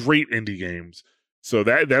 and great indie games. So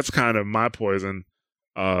that's kind of my poison.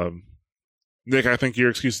 Nick, I think your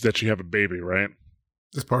excuse is that you have a baby, right?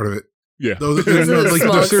 That's part of it. Yeah.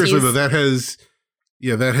 Seriously, though, that has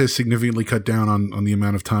significantly cut down on the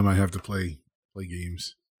amount of time I have to play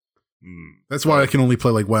games. That's why I can only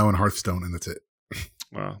play like WoW and Hearthstone, and that's it.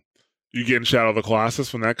 Well, you getting Shadow of the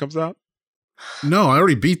Colossus when that comes out? No, I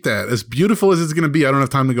already beat that. As beautiful as it's going to be, I don't have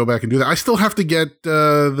time to go back and do that. I still have to get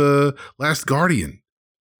the Last Guardian.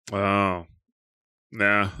 Oh, I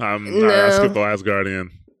skipped the Last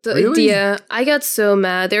Guardian. Really? Yeah, I got so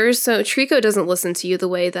mad. Trico doesn't listen to you the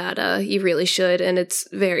way that he really should, and it's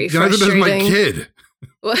very frustrating. Neither does my kid.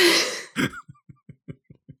 What?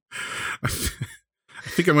 I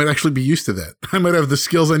think I might actually be used to that. I might have the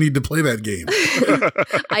skills I need to play that game.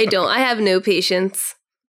 I don't. I have no patience.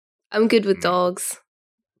 I'm good with dogs.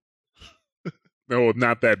 No,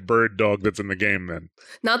 not that bird dog that's in the game then.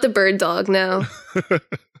 Not the bird dog, no.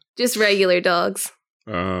 Just regular dogs.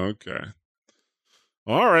 Okay.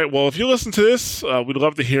 All right. Well, if you listen to this, we'd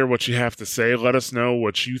love to hear what you have to say. Let us know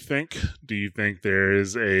what you think. Do you think there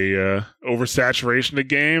is a oversaturation of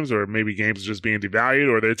games, or maybe games are just being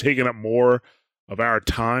devalued, or they're taking up more of our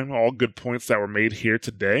time? All good points that were made here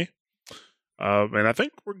today. And I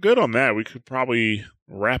think we're good on that. We could probably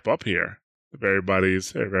wrap up here if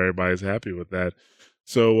everybody's happy with that.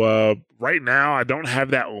 So right now, I don't have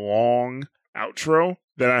that long outro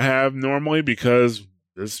that I have normally because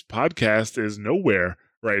this podcast is nowhere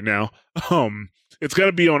right now. It's going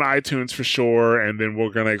to be on iTunes for sure, and then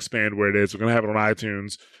we're going to expand where it is. We're going to have it on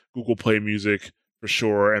iTunes, Google Play Music for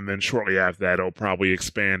sure, and then shortly after that, it'll probably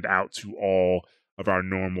expand out to all of our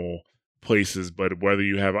normal places. But whether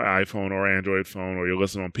you have an iPhone or Android phone, or you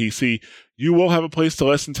listen on PC, you will have a place to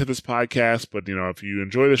listen to this podcast. But if you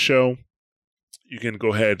enjoy the show, you can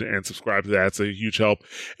go ahead and subscribe to that. It's a huge help.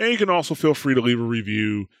 And you can also feel free to leave a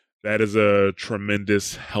review. That is a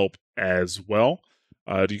tremendous help as well.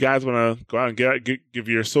 Do you guys want to go out and give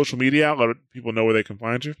your social media out, let people know where they can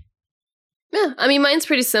find you? Yeah, I mean, mine's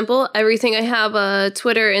pretty simple. Everything I have,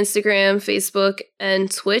 Twitter, Instagram, Facebook,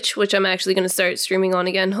 and Twitch, which I'm actually going to start streaming on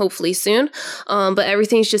again, hopefully soon. But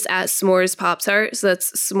everything's just at S'mores Pop Tart. So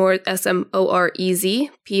that's S'mores, SMOREZ,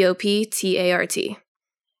 POPTART.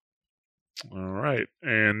 All right.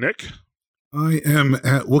 And Nick? I am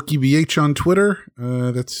at WookieBH on Twitter.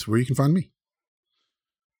 That's where you can find me.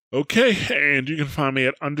 Okay, and you can find me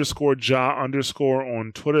at _Ja_ on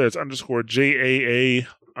Twitter. That's _JAA_.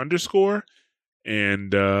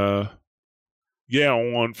 And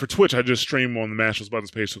for Twitch, I just stream on the Mashcast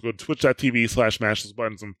Buttons page. So go to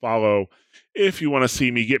twitch.tv/MashcastButtons and follow if you want to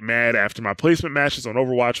see me get mad after my placement matches on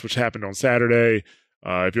Overwatch, which happened on Saturday.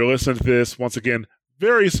 If you're listening to this, once again,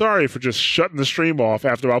 very sorry for just shutting the stream off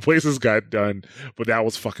after my places got done, but that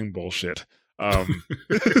was fucking bullshit.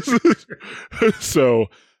 So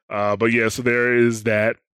there is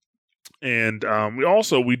that. And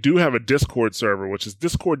we do have a Discord server, which is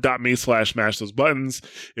discord.me/mashthosebuttons.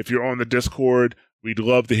 If you're on the Discord, we'd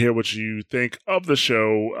love to hear what you think of the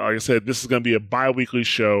show. Like I said, this is going to be a bi-weekly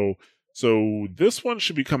show. So this one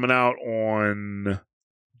should be coming out on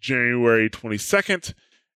January 22nd.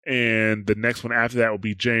 And the next one after that will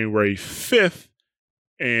be January 5th.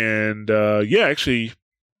 And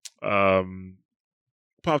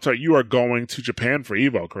Pop-Tart, you are going to Japan for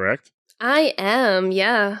Evo, correct? I am,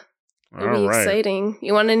 yeah. It'll be exciting.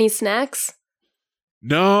 You want any snacks?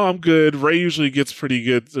 No, I'm good. Ray usually gets pretty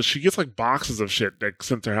good. She gets like boxes of shit that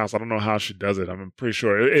sent to her house. I don't know how she does it. I'm pretty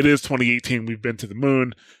sure it is 2018. We've been to the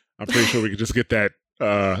moon. I'm pretty sure we could just get that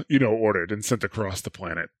ordered and sent across the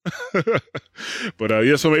planet.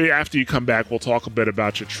 But so maybe after you come back, we'll talk a bit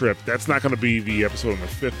about your trip. That's not going to be the episode on the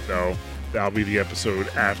 5th, though. That'll be the episode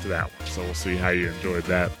after that one. So we'll see how you enjoyed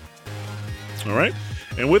that. All right.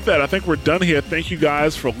 And with that, I think we're done here. Thank you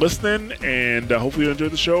guys for listening, and hopefully you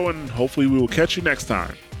enjoyed the show, and hopefully we will catch you next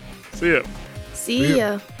time. See ya. See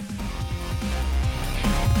ya.